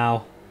behind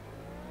now.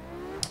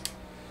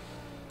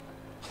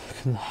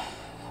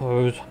 I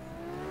would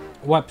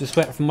wipe the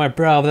sweat from my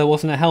brow if there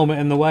wasn't a helmet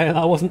in the way and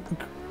I wasn't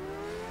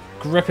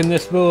gripping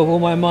this wheel with all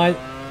my might.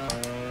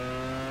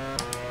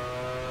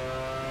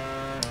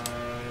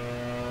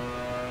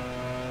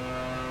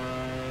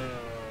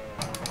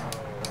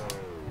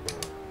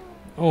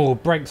 Oh,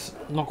 brakes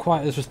not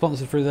quite as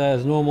responsive through there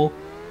as normal.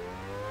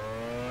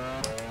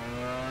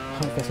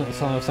 I hope that's not a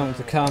sign of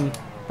something to come.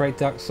 Brake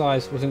duct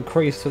size was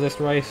increased for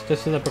this race,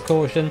 just as a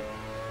precaution.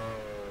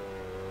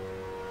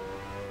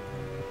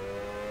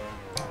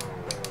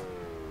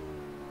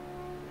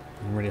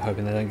 I'm really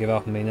hoping they don't give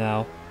up on me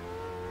now.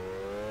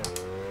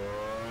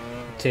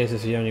 Tears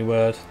is the only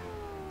word.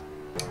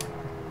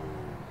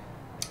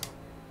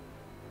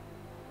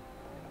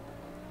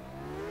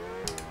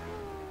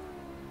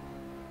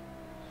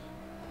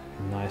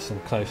 Nice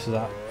and close to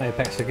that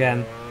apex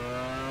again.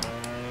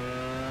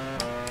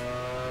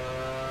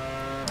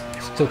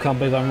 Still can't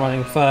believe I'm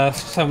running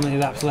first. So many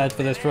laps led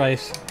for this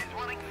race. Is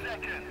running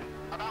second.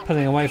 About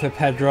Pulling away for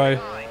Pedro.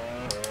 behind.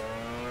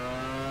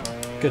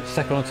 Good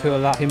second or two a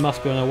lap. He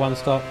must be on a one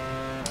stop.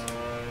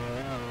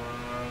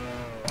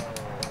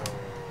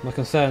 My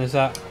concern is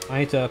that I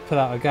need to put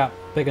out a gap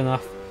big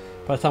enough.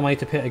 By the time I need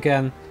to pit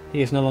again,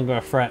 he is no longer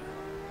a threat.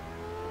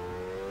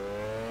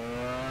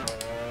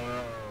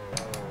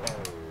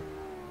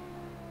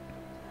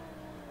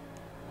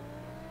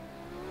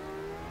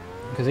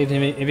 Because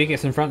even if he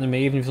gets in front of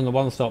me, even if he's on the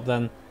one stop,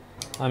 then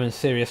I'm in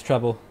serious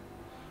trouble.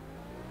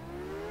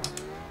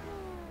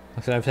 Like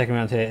I said, overtaking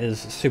around here is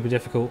super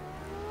difficult.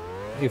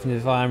 Even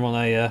if I'm on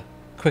a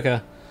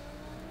quicker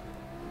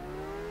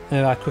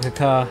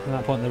car at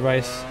that point in the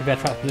race, if I had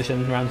track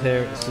position around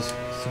here, it's just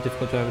so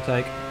difficult to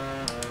overtake.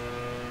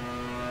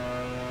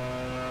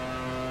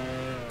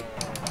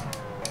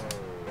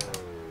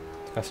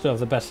 I still have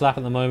the best lap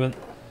at the moment.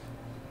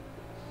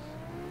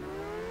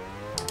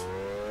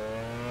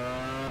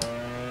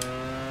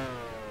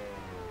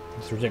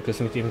 It's ridiculous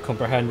for me to even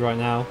comprehend right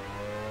now.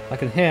 I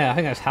can hear, I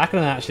think that's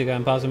Hakkinen actually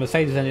going past the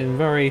Mercedes engine,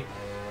 very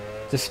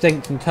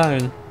distinct in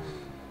tone,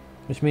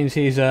 which means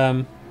he's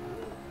by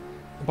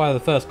the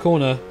first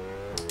corner.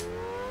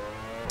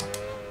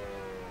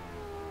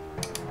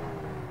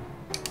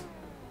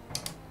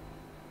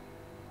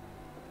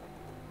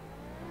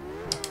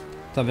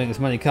 Don't think there's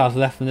many cars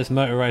left in this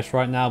motor race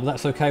right now, but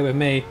that's okay with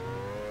me.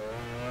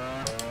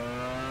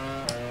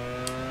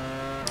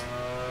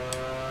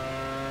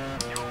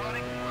 You're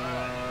running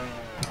third.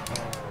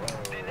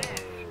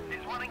 Diniz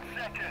is running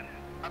second.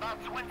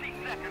 About 20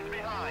 seconds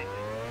behind.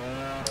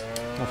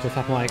 I've just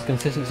had my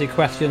consistency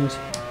questioned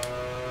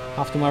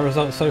after my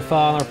results so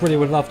far, and I really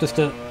would love just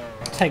to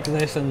take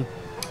this and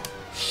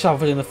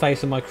shove it in the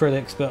face of my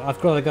critics, but I've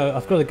got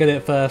to get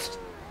it first.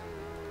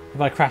 If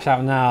I crash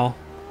out now,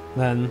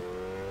 then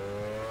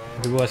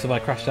it'd be worse if I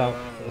crashed out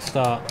at the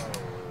start.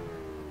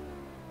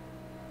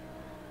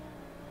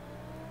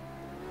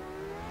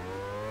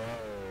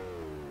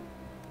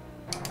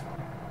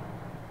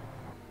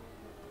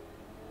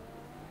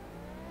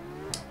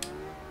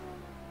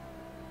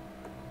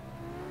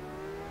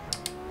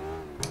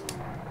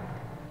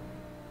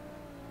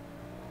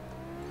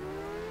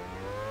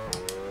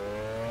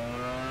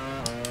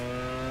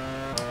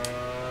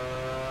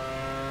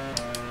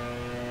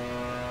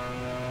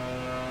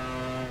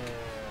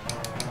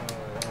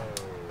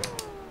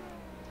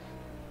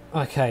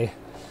 Okay.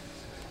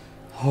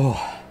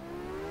 Oh.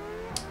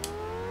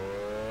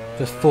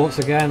 Just thoughts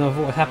again of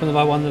what would happen if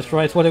I won this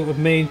race, what it would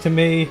mean to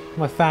me,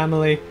 my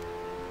family,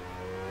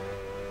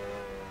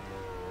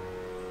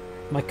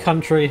 my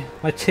country,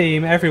 my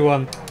team,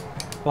 everyone.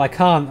 But I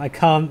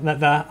can't let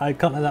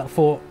that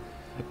thought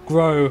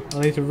grow. I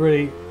need to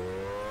really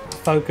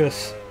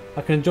focus.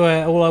 I can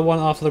enjoy it all I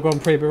want after the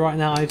Grand Prix, but right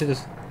now I need to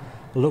just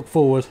look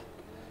forward.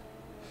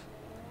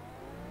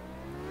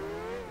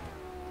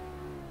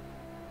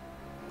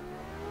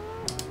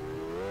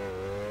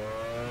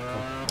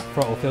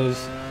 Throttle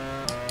feels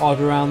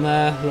odd around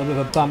there, a little bit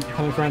of a bump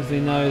coming for Anthony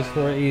Nose,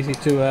 very easy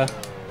to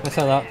mess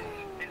that up.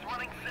 Is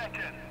running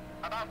second.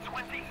 About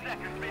 20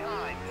 seconds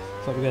behind.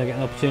 So we're going to get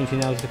an opportunity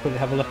now to quickly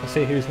have a look and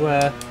see who's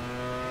where,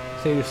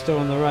 see who's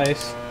still in the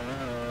race.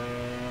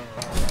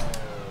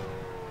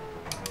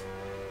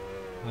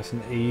 Nice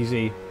and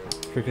easy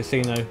through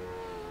Casino.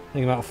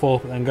 Thinking about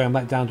fourth, but then going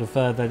back down to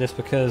third there just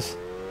because.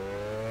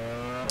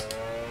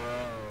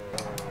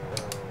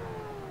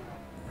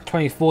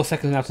 24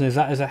 seconds now, and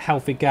that is a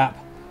healthy gap.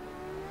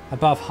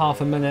 above half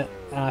a minute,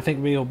 and I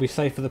think we will be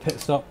safe for the pit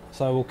stop,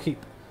 so we'll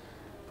keep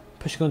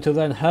pushing until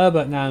then.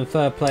 Herbert now in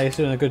third place,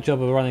 doing a good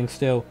job of running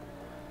still.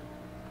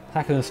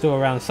 Hacknen's still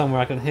around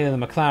somewhere, I can hear the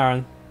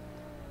McLaren.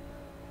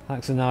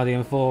 Axonardi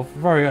in fourth.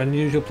 Very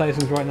unusual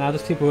placings right now,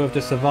 just people who have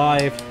just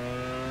survived.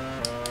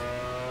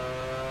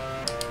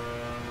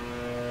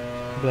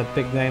 The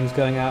big names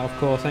going out, of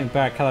course. I think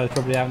Barrichello is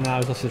probably out now.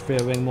 He's lost his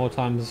rear wing more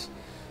times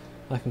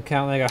than I can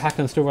count. There you go.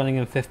 Hacknen's still running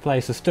in fifth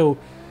place. So still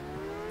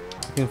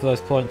looking for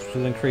those points, which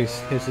will increase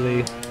his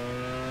lead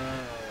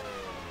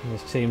and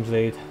his team's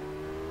lead.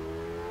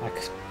 I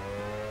can't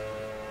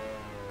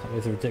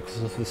believe the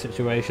ridiculousness of the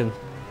situation.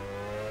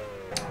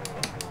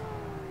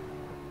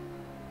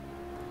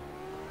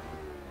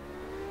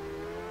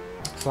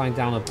 Slowing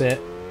down a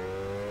bit,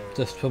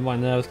 just for my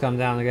nerves come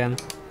down again.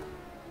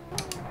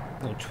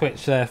 Little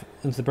twitch there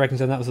into the braking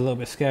zone, that was a little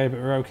bit scary, but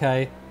we're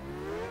okay.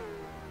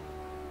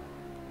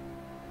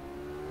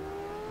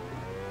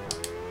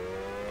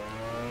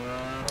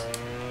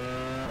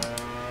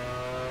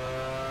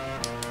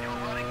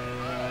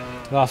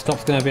 Last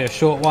stop's going to be a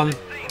short one,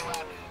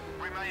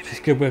 which is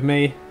good with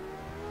me.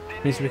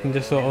 Means we can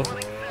just sort of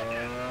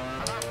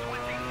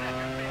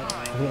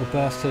a little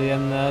burst to the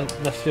end there.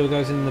 Left fuel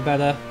goes in the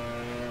better.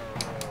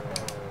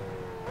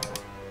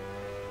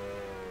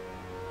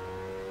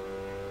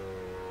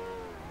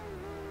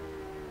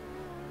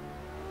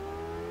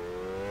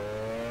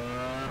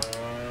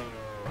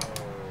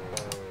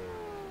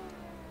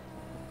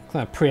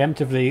 Kind of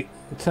preemptively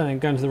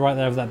going to the right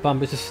there of that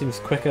bump. It just seems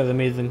quicker than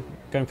me than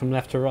going from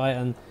left to right,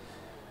 and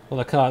while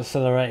the car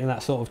accelerating,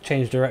 that sort of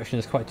change direction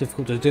is quite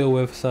difficult to deal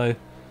with. So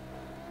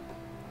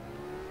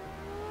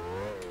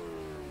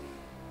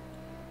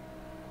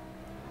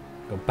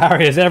got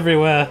barriers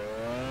everywhere,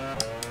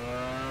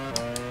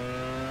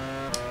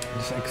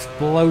 just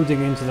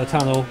exploding into the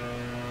tunnel.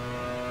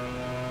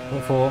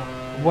 Look for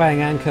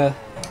weighing anchor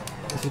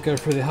as we go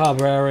through the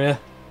harbour area.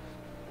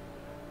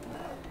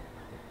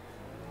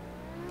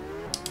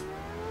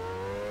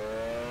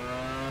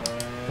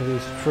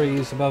 These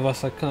trees above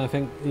us, I kind of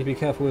think you need to be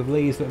careful with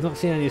leaves, but I've not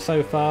seen any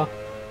so far.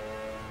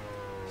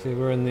 See,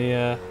 we're in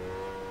the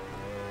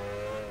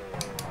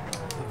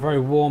very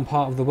warm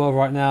part of the world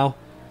right now.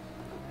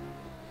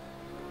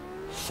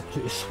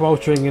 It's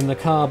sweltering in the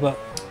car, but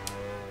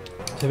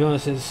to be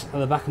honest, it's at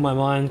the back of my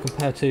mind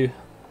compared to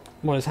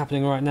what is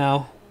happening right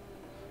now.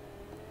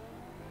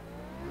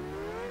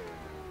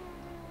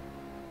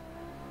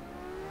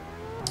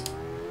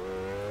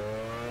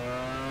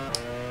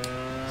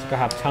 It's like I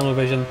have tunnel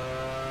vision.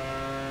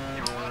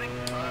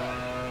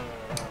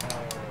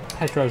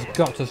 Pedro's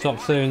got to stop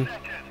soon.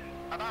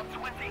 About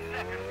 20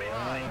 seconds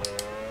behind.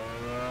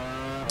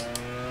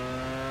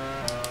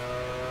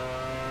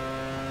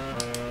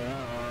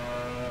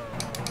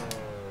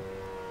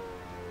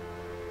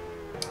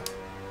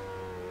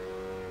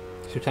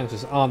 Two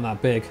tankers aren't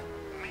that big.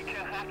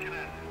 Hakkinen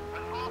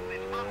has lost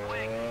his front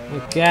wing.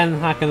 Again,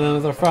 Hakkinen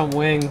with the front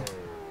wing.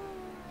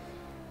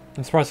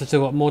 I'm surprised they've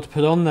still got more to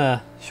put on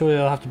there. Surely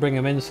they'll have to bring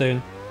him in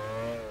soon.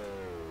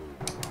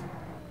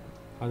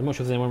 I'm not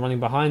sure if there's anyone running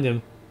behind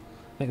him.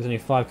 I think there's only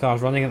 5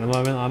 cars running at the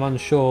moment. I'm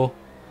unsure.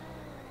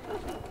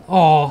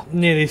 Oh,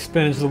 nearly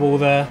spin into the wall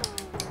there.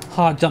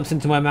 Heart jumps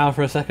into my mouth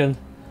for a second.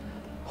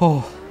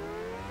 Oh.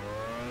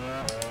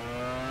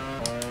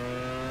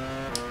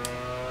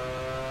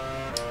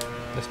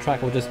 This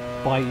track will just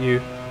bite you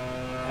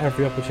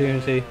every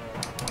opportunity.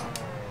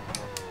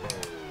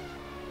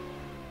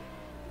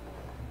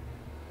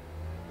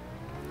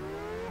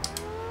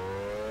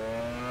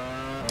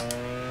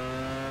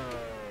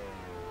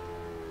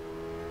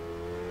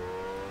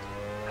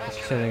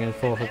 Turning in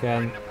fourth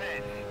again.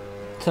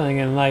 Turning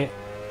in late.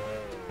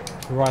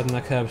 Riding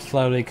the curb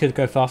slowly. Could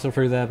go faster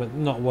through there, but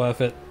not worth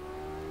it.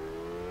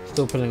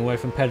 Still pulling away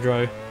from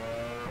Pedro.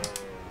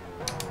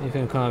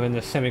 Even kind of in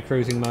the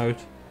semi-cruising mode,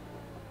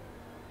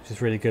 which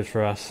is really good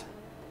for us.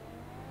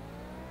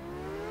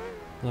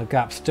 The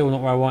gap's still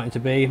not where I want it to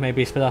be.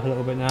 Maybe split up a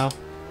little bit now.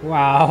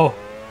 Wow!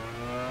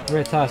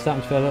 Rear tyre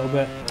starting to feel a little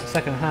bit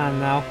second hand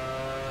now.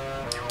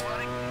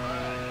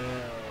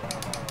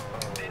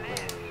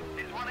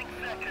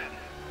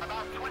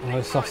 Oh,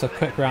 it's off so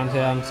quick round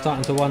here. I'm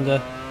starting to wonder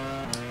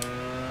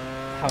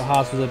how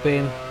hard would it have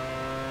been.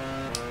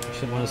 I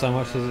shouldn't wonder so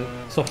much as it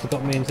softly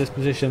got me into this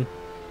position.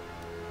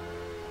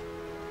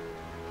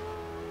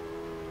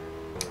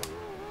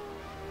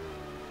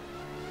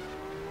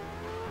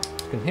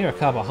 I can hear a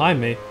car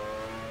behind me.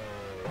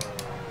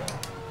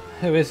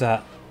 Who is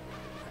that?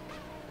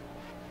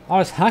 Oh,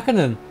 it's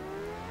Hakkinen.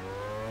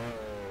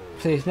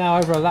 See, he's now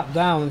over a lap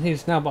down and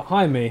he's now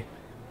behind me.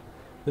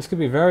 This could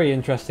be very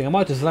interesting. I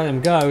might just let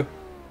him go.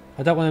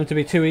 I don't want him to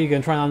be too eager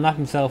and try and unlap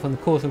himself and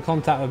cause some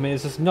contact with me.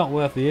 It's just not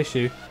worth the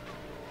issue.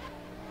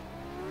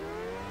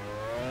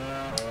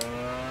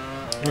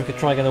 We could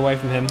try to get away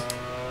from him.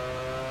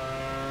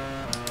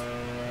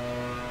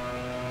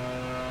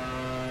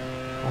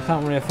 I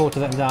can't really afford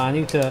to let him down. I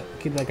need to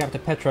keep that gap to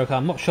Petro.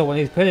 I'm not sure when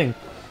he's pitting.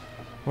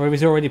 Or if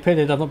he's already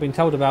pitted, I've not been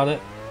told about it.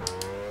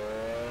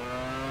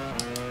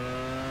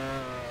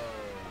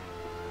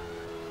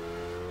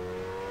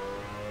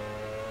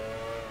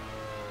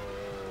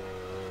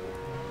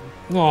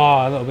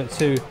 Oh, a little bit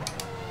too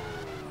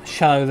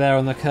shallow there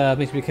on the curb.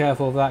 Need to be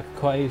careful of that.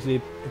 Quite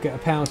easily get a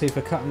penalty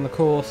for cutting the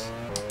course.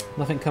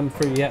 Nothing come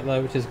through yet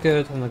though, which is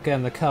good. And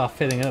again, the car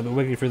feeling a little bit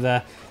wiggly through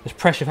there. This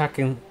pressure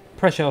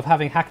of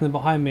having Hakkinen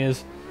behind me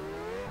is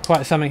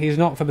quite something. He's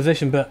not for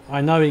position, but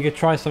I know he could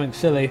try something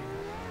silly,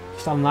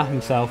 just unlap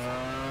himself.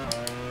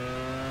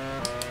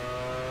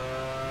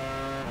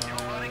 You're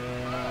running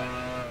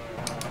first.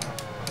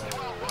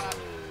 12 laps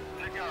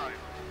to go.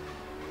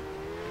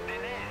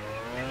 Denise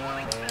is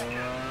running second,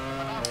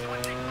 about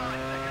 25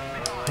 seconds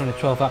behind. Only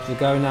 12 laps to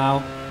go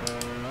now.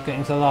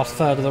 Getting to the last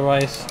third of the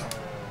race.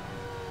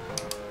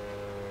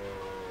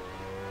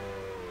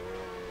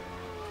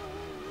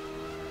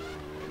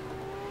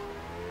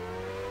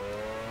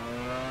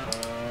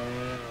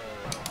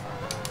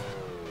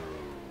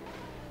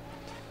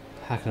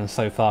 Hakkinen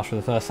so fast through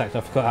the first sector.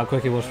 I forgot how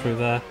quick he was through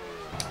there.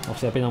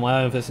 Obviously I've been on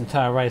my own for this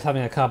entire race.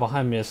 Having a car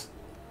behind me is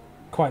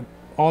quite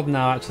odd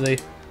now actually.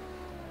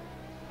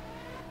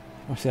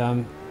 Obviously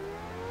I'm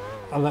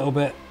a little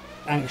bit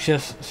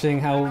anxious seeing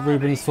how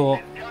Rubens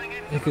thought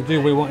he could do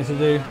what he wanted to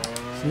do.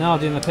 So now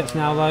doing the pits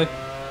now though.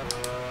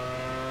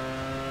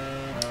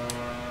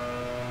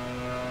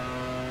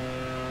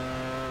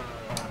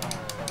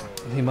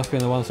 He must be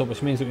in the one stop,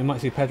 which means that we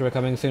might see Pedro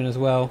coming soon as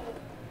well.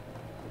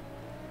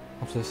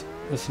 I'll have to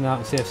listen out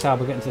and see if Sal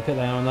will get into the pit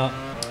lane or not.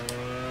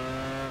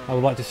 I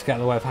would like to scatter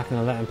the way of Hakkinen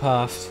and let him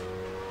past.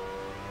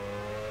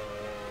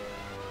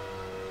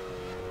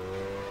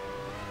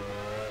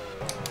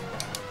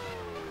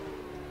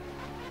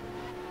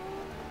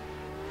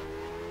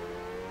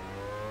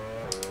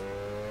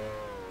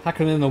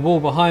 Hakkinen in the wall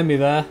behind me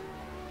there.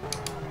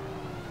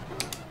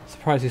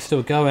 Surprised he's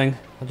still going.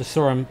 I just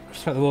saw him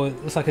straight the wall.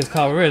 It looks like his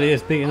car really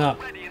is beaten up.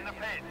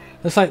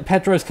 Looks like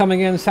Pedro's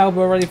coming in.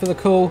 Salvo ready for the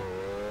call.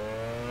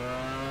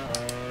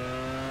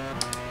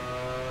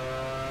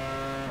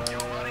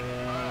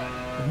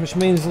 Which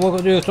means what I've got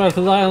to do is drive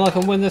the line and I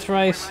can win this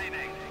race.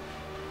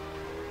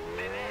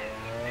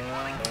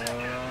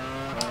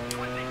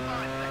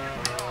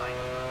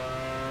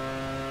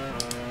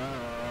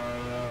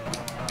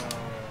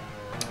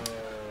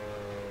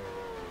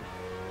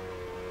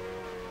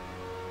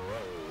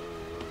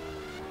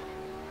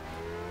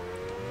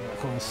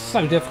 Oh, it's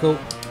so difficult.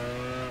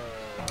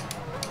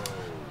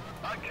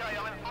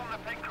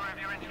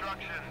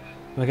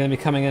 We're going to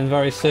be coming in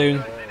very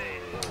soon.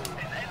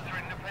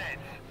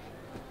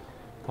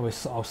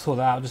 I'll sort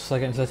that out just so I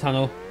get into the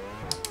tunnel.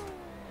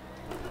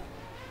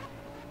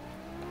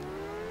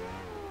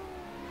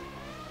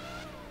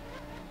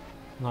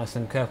 Nice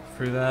and careful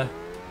through there.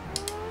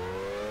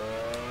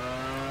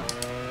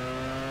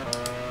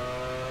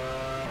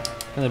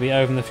 Going to be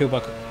over the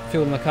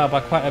fuel in the car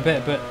by quite a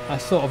bit, but I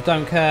sort of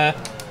don't care.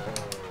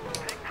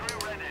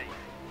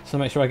 So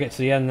make sure I get to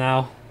the end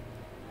now.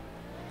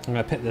 I'm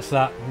going to pit this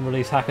up and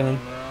release Hakkinen.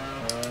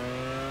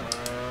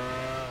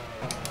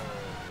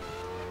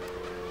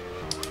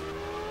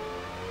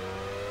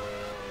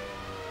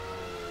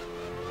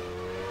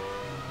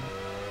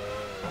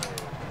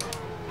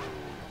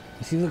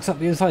 He looks up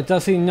the inside,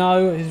 does he?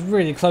 No, he's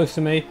really close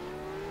to me.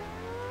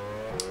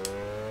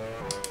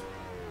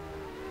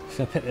 Just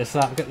going to pick this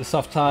up, get the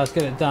soft tyres,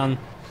 get it done.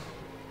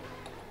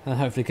 And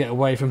hopefully get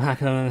away from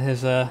Hakkinen and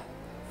his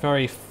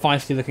very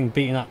feisty looking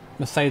beaten up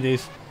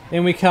Mercedes.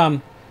 In we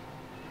come.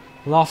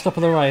 Last stop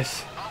of the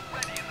race.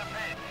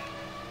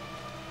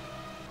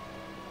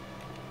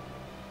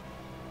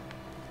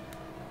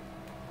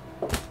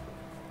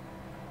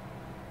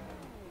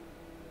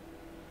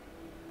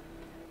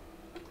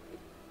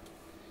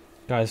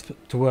 Guys,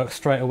 to work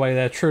straight away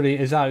there. Truly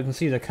is out. You can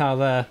see the car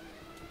there.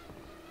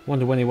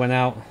 Wonder when he went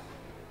out.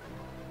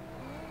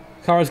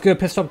 Car is good.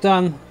 Pit stop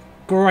done.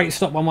 Great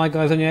stop by my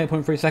guys. Only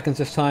 8.3 seconds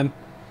this time.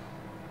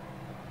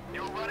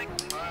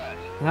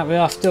 And that we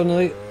are still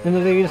in the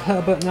lead.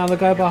 Herbert now the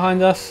guy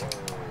behind us.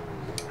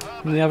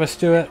 And the other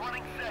Stewart.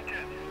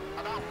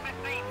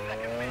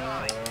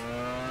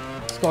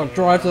 It's got to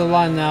drive to the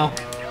line now.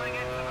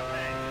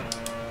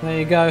 There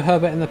you go.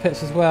 Herbert in the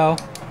pits as well.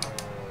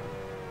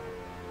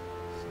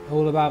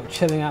 All about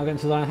chilling out, getting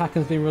to the line.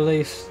 Hakken's been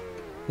released.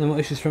 No more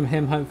issues from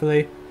him,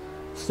 hopefully.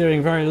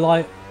 Steering very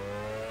light.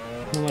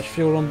 Not much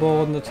fuel on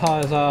board, and the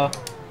tyres are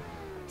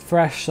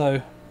fresh,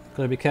 so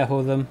got to be careful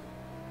with them.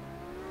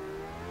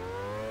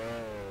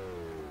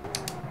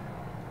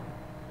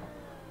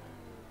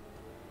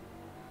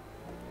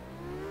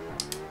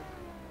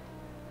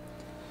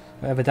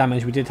 Whatever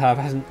damage we did have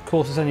hasn't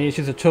caused us any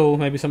issues at all.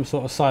 Maybe some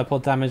sort of side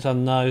pod damage, I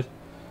don't know.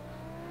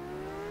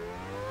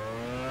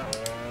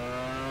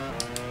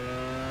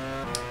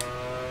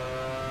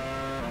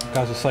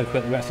 Guys are so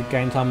quick, we actually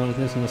gained time on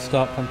this in the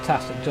stop.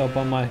 Fantastic job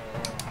on my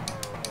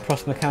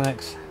Prost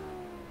mechanics.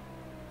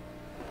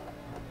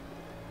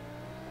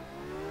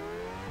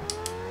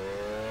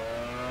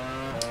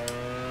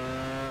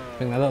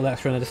 Bring that little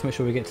extra in there just to make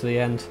sure we get to the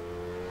end.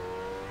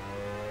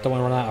 Don't want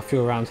to run out of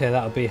fuel around here,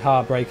 that would be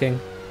heartbreaking.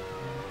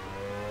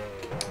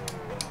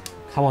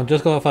 Come on,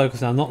 just got to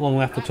focus now, not long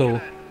left at all.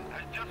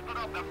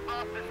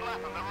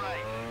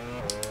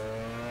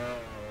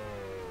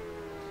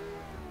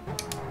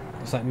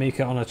 Looks like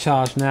Mika on a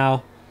charge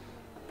now.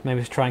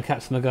 Maybe to try and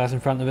catch some of the guys in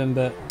front of him,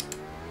 but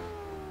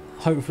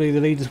hopefully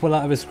the lead is well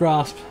out of his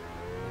grasp.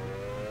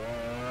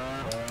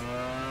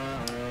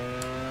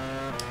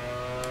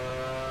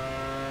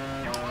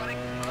 You're running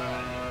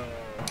first.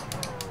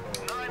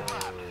 9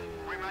 laps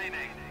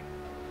remaining.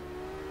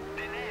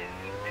 Diniz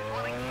is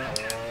running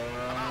second,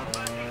 about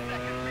 30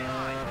 seconds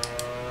behind.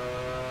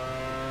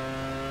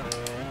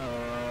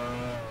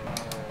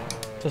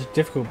 Just a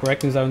difficult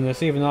braking zone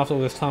this. Even after all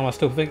this time I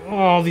still think,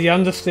 oh, the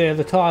understeer,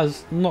 the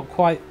tyres not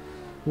quite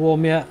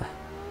warm yet.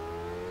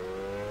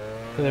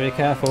 Gotta be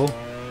careful.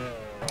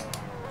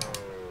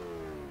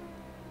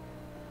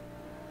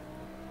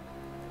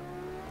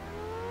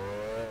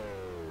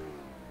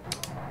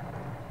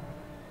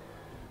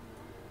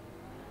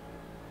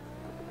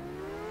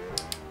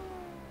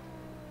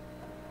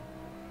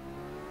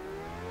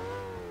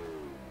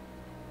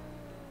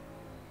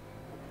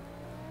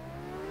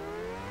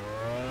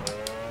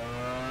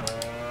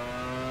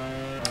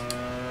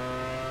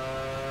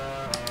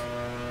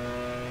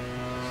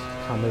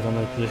 Can't move on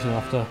the position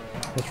after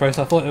this race.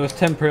 I thought it was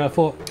temporary. I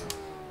thought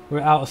we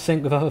were out of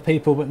sync with other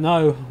people, but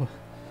no.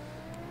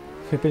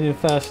 We've been in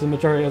first for the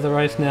majority of the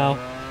race now.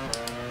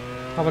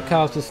 Other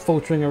cars just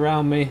faltering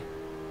around me.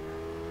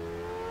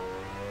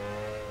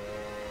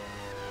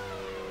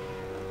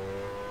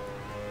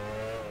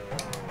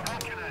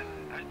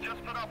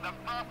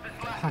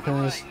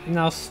 Hakkinen is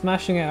now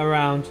smashing it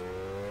around.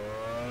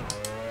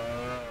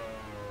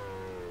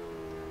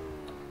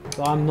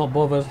 But I'm not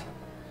bothered.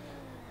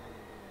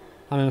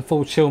 I'm in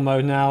full chill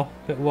mode now.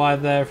 A bit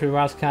wide there through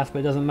Razcast, but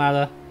it doesn't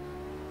matter.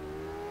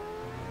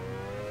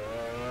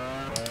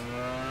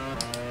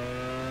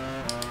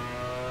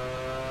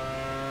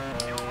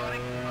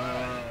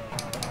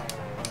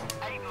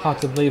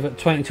 Hard to believe that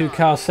 22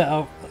 cars set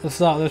up at the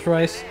start of this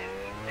race.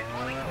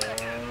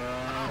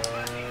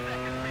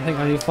 I think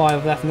only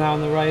 5 left now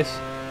in the race.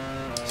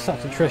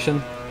 Such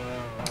attrition.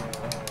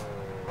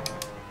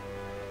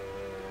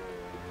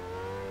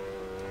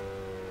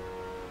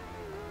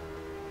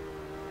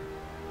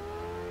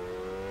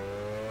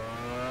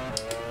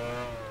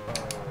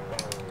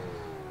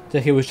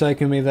 Dickie was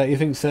joking with me that he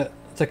thinks that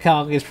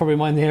Takagi is probably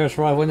my nearest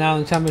rival now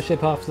in the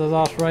championship after the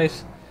last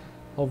race.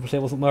 Obviously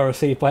it wasn't well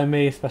received by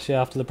me, especially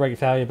after the brake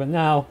failure, but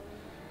now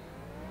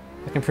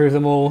I can prove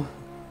them all.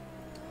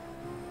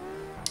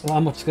 Well,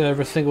 I'm not just going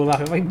over a single lap,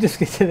 if I can just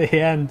get to the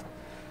end.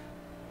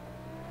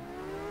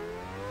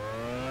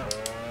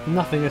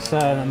 Nothing is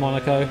certain at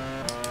Monaco.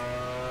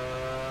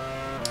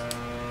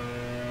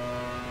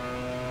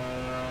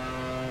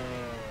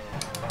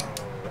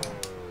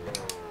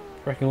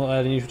 Braking a lot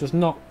earlier than usual, just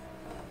not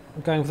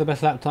going for the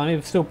best lap time,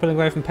 even still pulling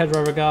away from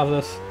Pedro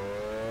regardless.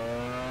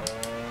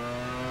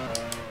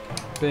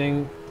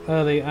 Being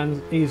early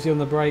and easy on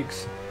the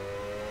brakes.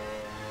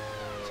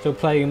 Still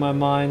playing in my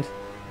mind.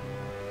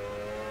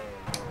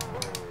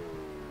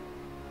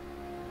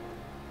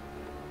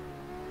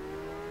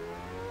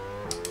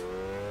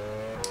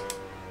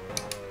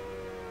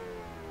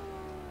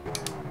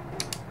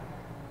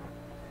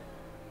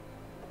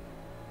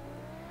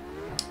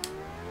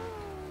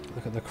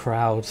 Look at the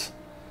crowds.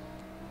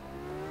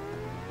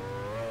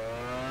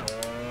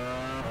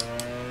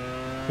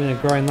 Been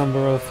a growing number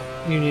of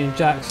Union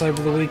Jacks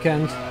over the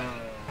weekend. 7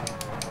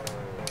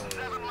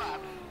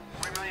 laps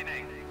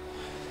remaining.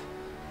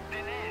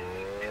 Diniz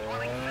is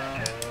running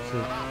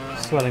second.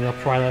 It's swelling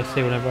up right I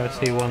see whenever I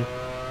see one.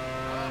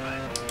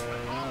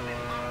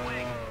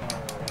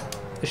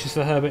 It's just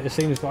for Herbert it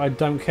seems, but I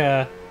don't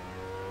care.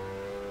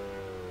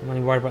 I'm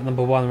only worried about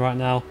number 1 right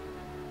now.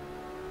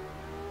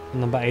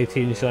 Number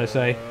 18 should I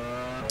say.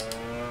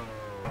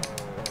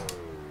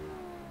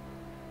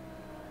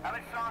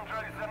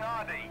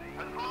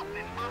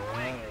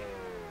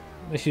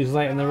 Issues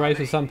late in the race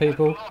with some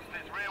people.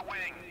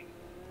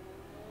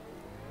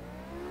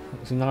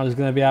 Zanardi's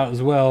going to be out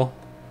as well.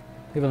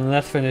 Even the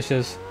left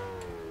finishes.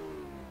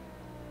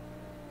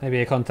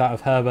 Maybe a contact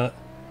with Herbert.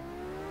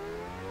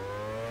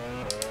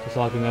 Just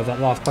arguing over that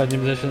last podium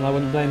position, I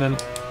wouldn't blame him.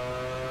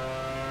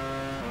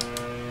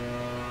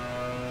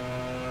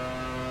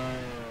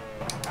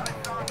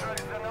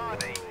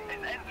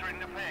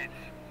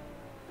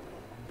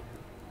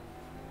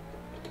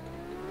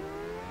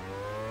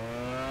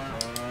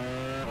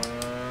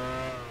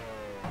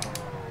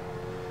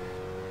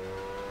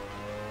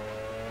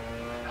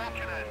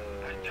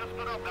 Just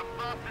put up the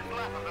fastest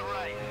lap of the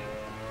race.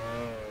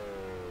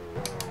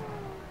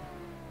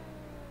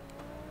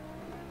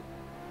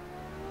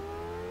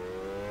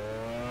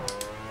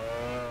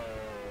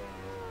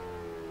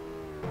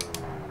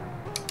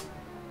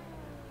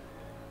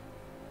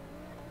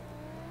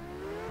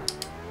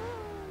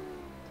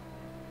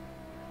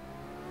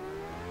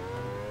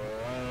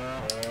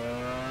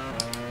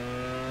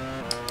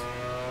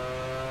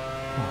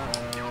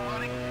 You're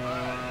running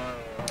first.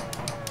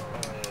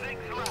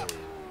 6 laps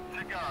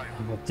to go.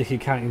 I've got Dickie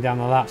counting down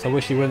the laps. I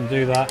wish he wouldn't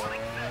do that. Running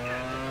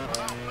second,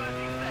 about 30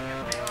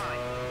 seconds behind.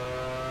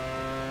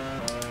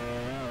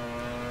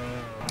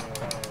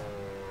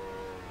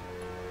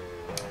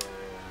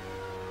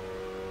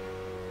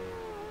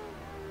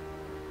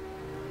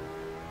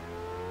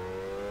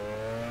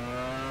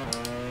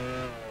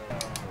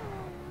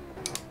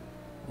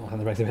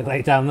 brake's a bit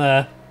late down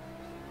there.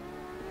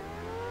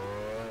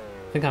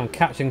 I think I'm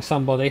catching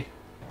somebody.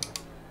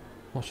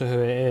 Not sure who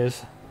it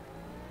is.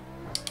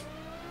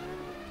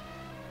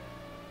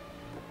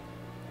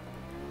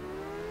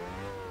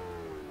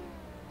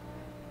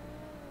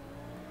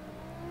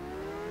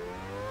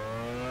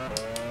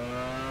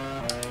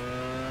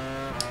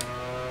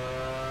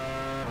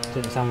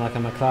 Didn't sound like a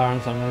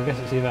McLaren, so I'm going to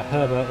guess it's either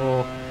Herbert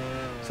or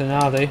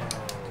Trinaldi.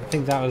 I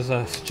think that was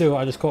Stewart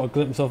I just caught a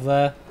glimpse of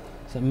there,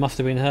 so it must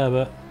have been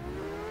Herbert.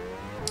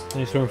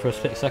 Only saw him for a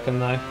split second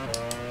though.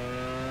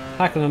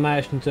 Hackman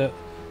managed to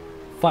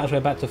fight his way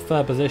back to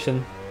third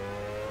position.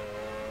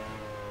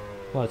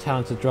 What a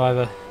talented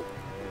driver.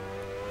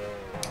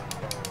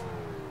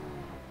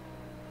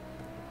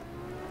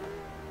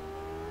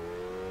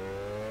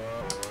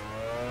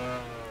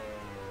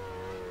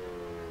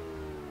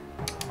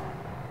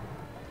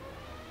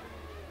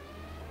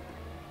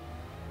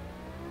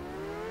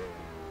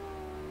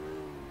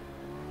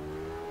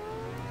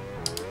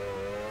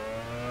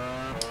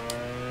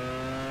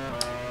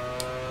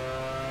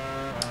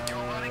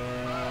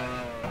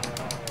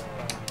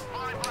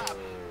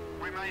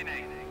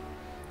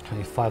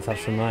 Only 5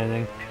 laps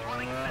remaining.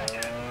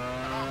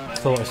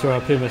 Thought I saw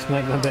a Pumas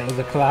make a bit of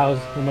the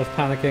cloud, almost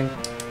panicking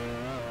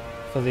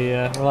for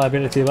the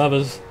reliability of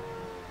others.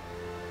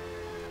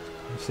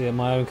 See,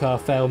 my own car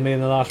failed me in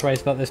the last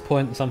race about this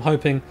point, so I'm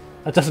hoping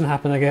that doesn't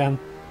happen again.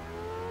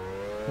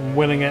 I'm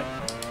winning it.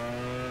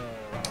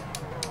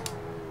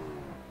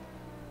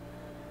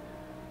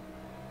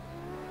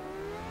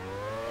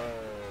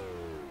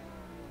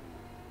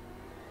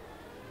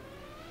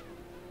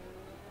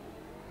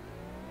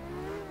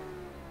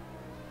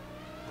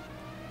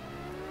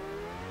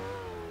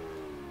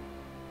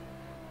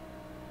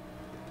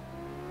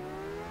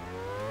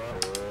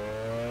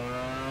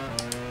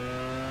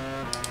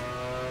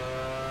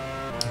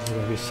 This is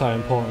going to be so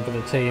important for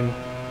the team.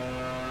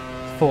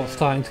 Thoughts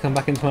starting to come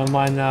back into my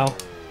mind now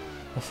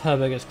as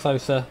Herbert gets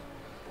closer.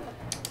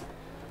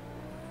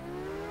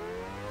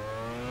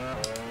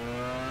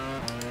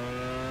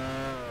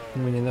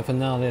 Winning the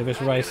finale of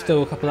this race.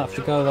 Still a couple laps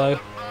to go though.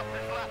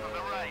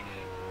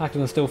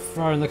 Hackman's still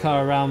throwing the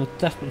car around,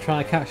 desperately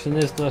trying to catch the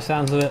Nizda, the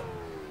sounds of it.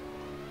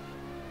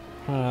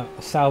 Trying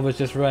to salvage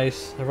this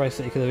race, a race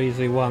that he could have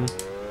easily won.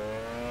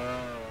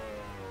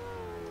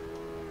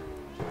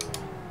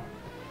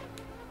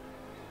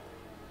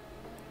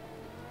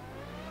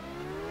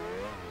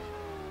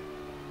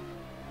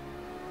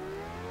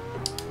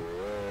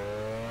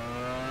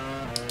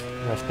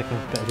 Rest picking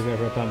a bit of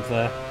over a bump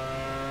there.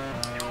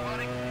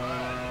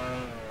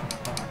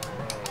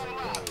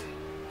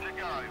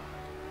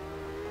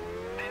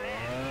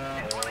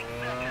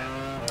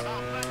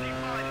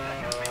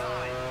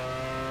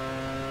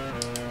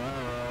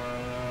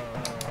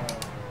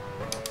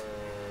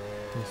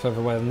 Further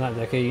away than that,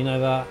 Dickie, you know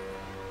that.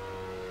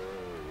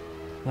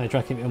 I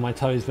try to keep me on my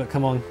toes, but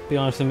come on, be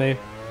honest with me.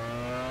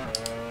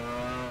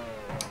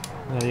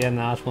 At the end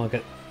now, I just want to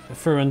get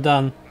through and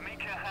done.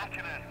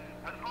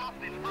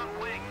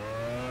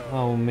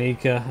 Oh,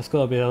 Mika, it's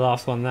got to be the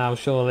last one now,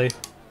 surely.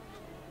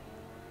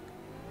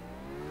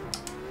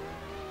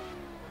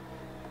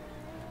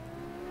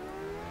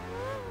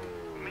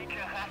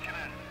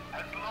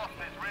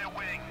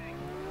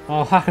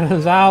 Oh,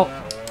 Häkkönen's out.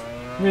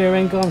 Rear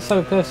end gone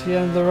so close to the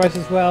end of the race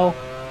as well.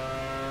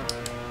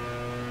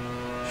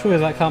 Surely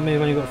that can't mean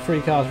we've only got 3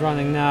 cars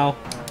running now.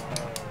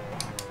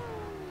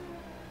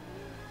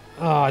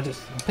 Oh, I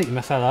just completely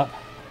messed that up.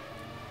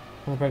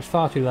 On the brakes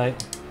far too late.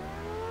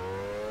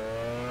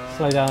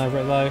 Slow down over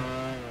it though.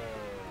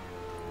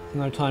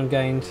 No time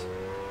gained.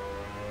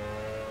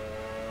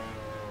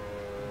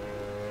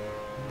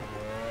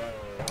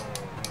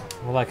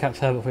 Well, I catch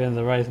Herbert for the end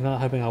of the race. I'm not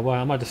hoping I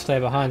won't. I might just stay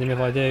behind him if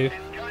I do.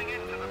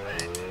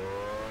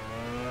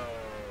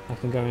 I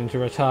can go in to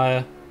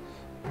retire.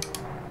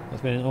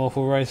 It's been an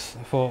awful race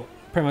for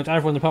pretty much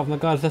everyone apart from the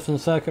guys left on the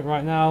circuit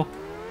right now.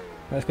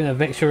 But it's been a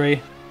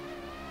victory.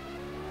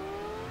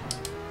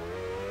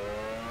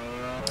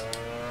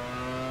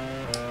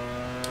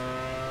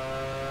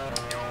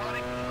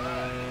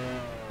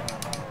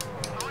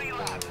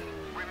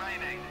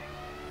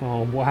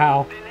 Oh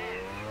wow.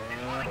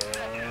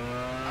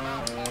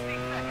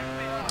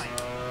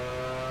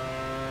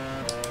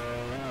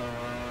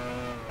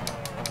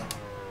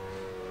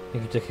 I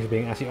think Dickie's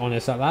being actually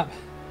honest at that.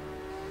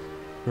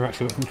 We're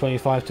actually went from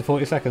 25 to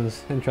 40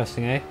 seconds.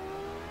 Interesting, eh?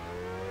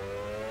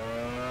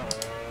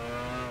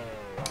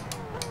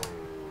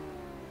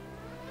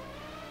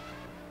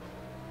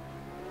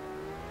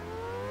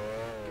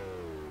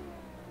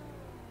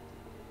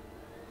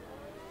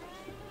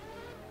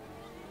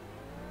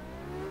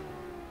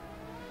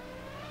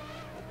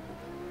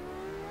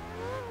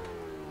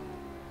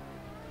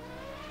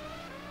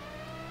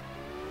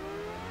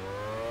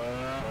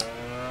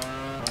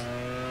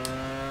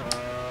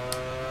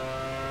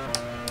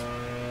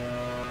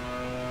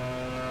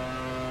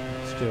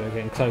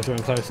 Getting closer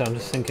and closer. I'm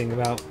just thinking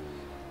about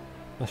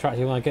my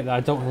strategy when I get there. I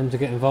don't want him to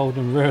get involved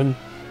and ruin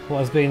what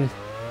has been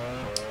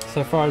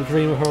so far a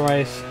dream of a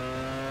race.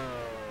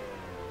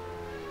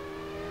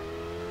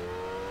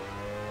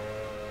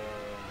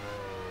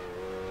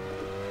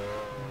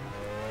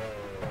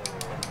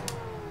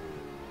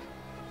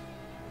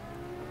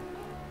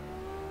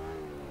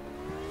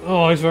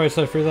 Oh, he's very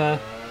slow through there.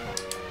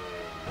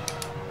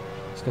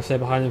 Just gonna stay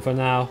behind him for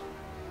now.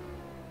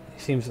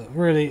 He seems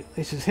really...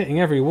 he's just hitting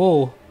every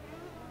wall.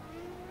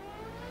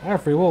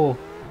 Every wall.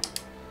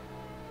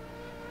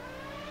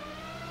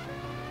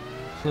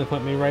 There's no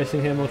point in me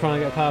racing him or trying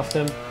to get past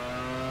him.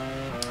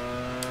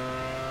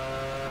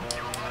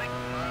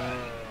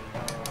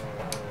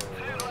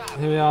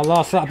 Here we are,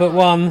 last lap but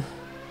one.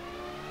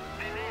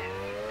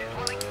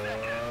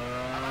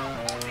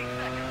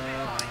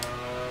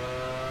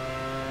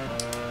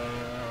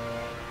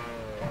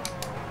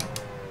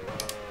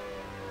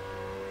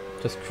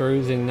 Just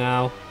cruising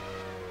now.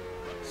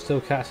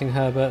 Still catching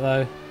Herbert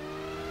though.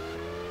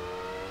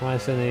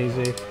 Nice and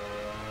easy.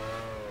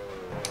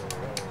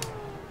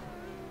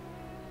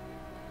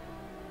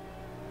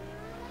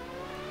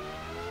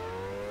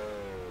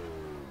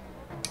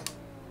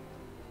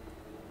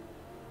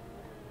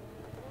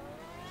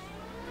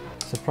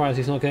 Surprised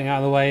he's not getting out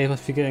of the way. He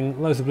must be getting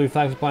loads of blue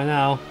flags by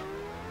now.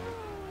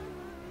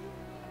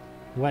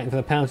 Waiting for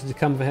the penalty to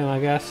come for him, I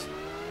guess.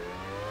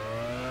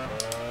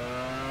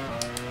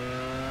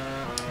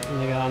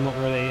 And again, I'm not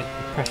really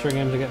pressuring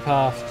him to get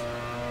past.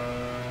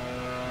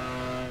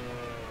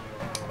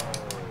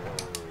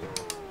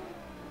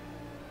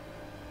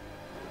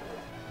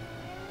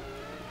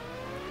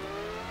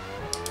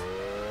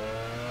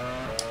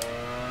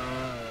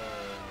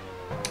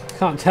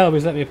 Can't tell if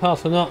he's letting me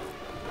pass or not.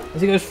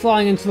 As he goes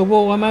flying into the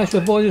wall, I managed to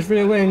avoid his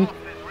rear wing.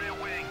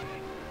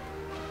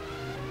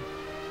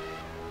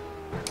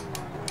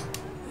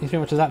 He's pretty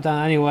much a lap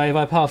down anyway. If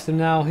I passed him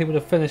now, he would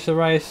have finished the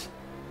race.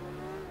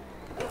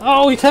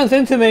 Oh, he turns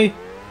into me!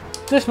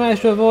 Just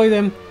managed to avoid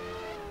him.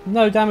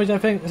 No damage, I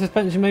think. The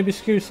suspension may be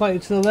skewed slightly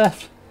to the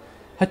left.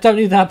 I don't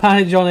need that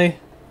panic, Johnny.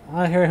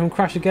 I hear him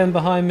crash again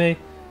behind me.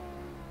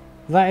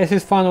 That is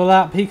his final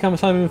lap. He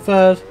comes home in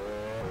third.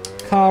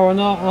 Car or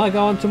not, and I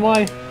go on to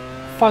my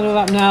final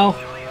lap now.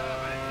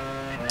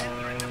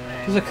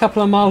 There's a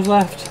couple of miles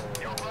left.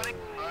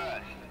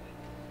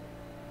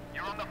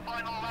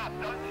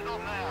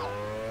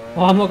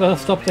 Oh, I'm not going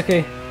to stop,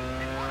 Dickie.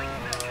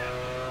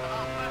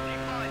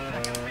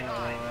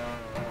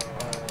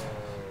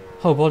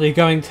 Whole body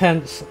going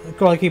tense.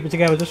 Got to keep it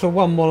together just for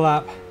one more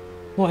lap.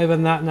 Not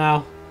even that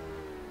now.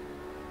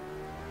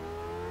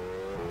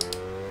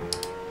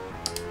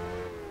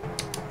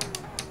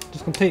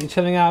 Just completely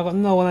chilling out. I've got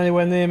no one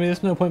anywhere near me.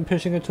 There's no point in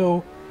pushing at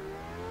all.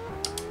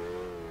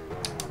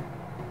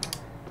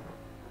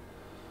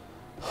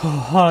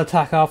 Heart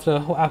attack after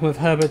what happened with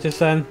Herbert just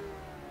then.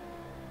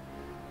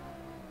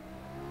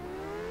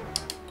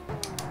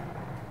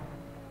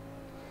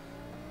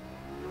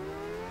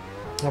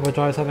 The other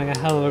driver's having a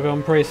hell of a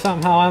Grand Prix.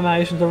 Somehow I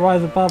managed to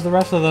rise above the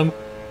rest of them.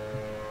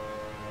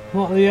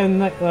 Not at the end,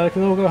 though. It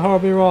can all go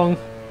horribly wrong.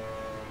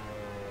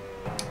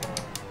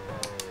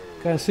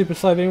 Going super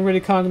slow, being really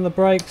kind on the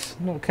brakes.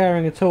 Not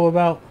caring at all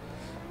about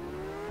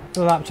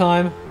the lap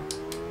time.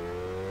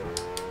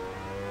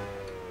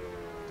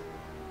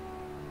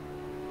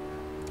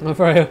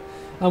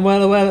 I'm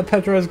well aware that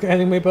Pedro is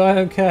getting me, but I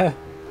don't care.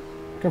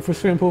 Going for a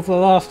swimming pool for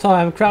the last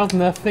time. Crowds on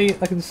their feet.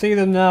 I can see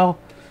them now.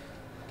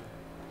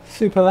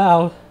 Super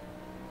loud.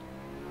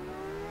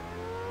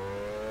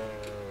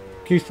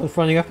 Goosebumps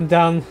running up and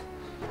down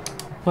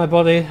my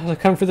body as I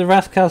come through the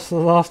Rascals for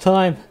the last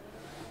time.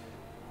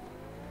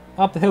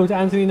 Up the hill to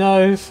Anthony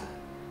Nose.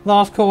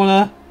 Last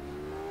corner.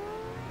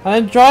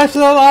 And then drive to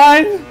the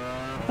line!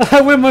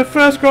 I win my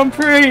first Grand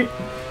Prix!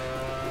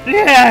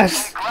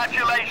 Yes!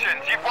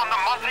 Congratulations, you've won the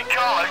Monte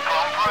Carlo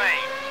Grand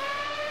Prix.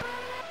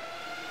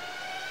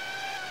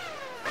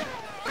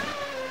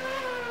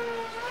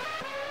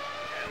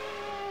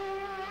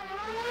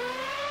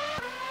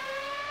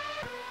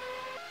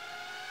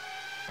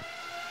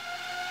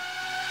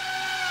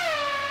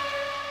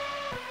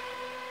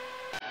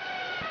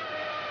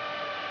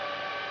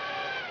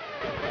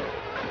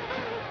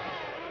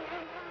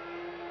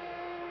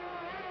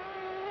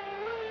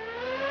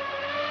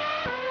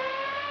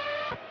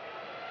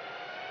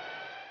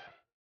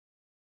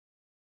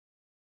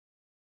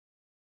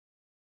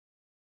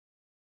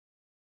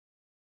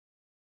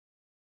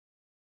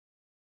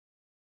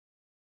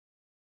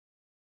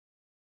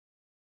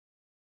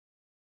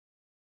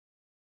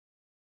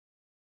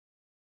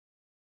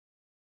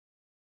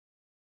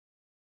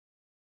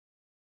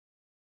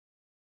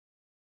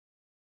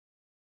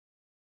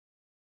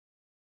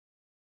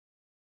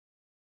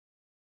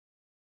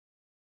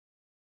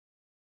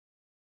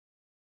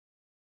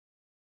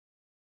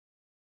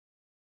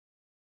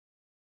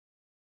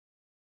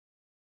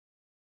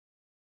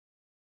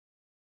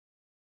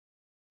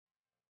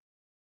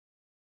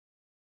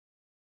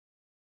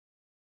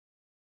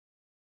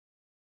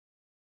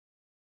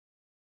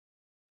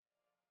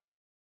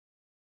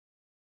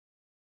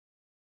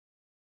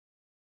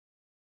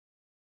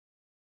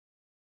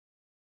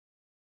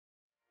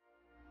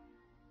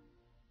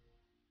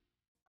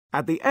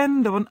 At the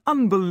end of an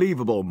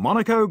unbelievable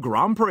Monaco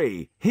Grand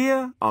Prix,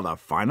 here are the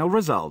final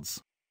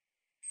results.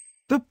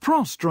 The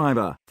Prost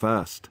driver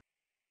first.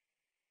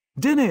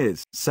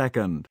 Diniz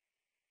second.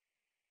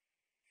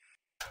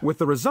 With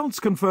the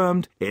results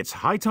confirmed, it's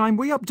high time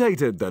we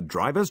updated the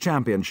Drivers'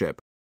 Championship.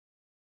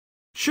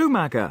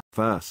 Schumacher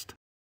first.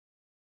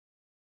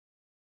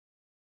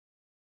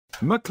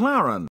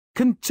 McLaren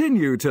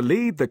continue to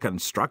lead the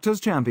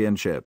Constructors'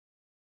 Championship.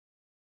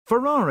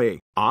 Ferrari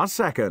are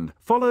second,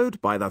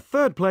 followed by the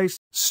third place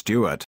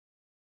Stewart.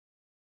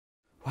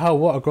 Wow,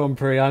 what a Grand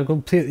Prix. I'm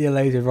completely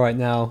elated right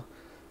now.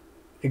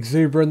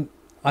 Exuberant.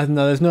 I don't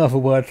know, there's no other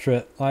word for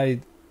it.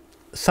 I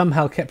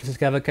somehow kept it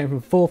together, came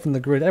from fourth in the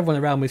grid.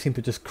 Everyone around me seemed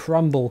to just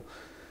crumble.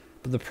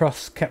 But the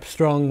Prost kept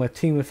strong, my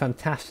team was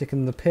fantastic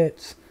in the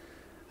pits.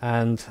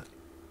 And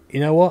you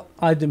know what?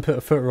 I didn't put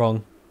a foot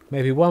wrong.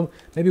 Maybe one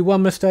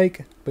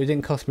mistake, but it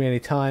didn't cost me any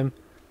time.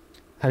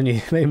 And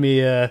you made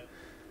me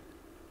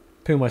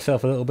poo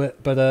myself a little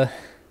bit, but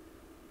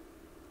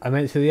I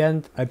made it to the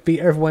end. I beat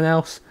everyone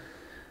else.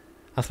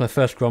 That's my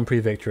first Grand Prix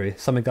victory.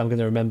 Something I'm going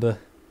to remember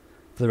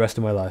for the rest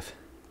of my life.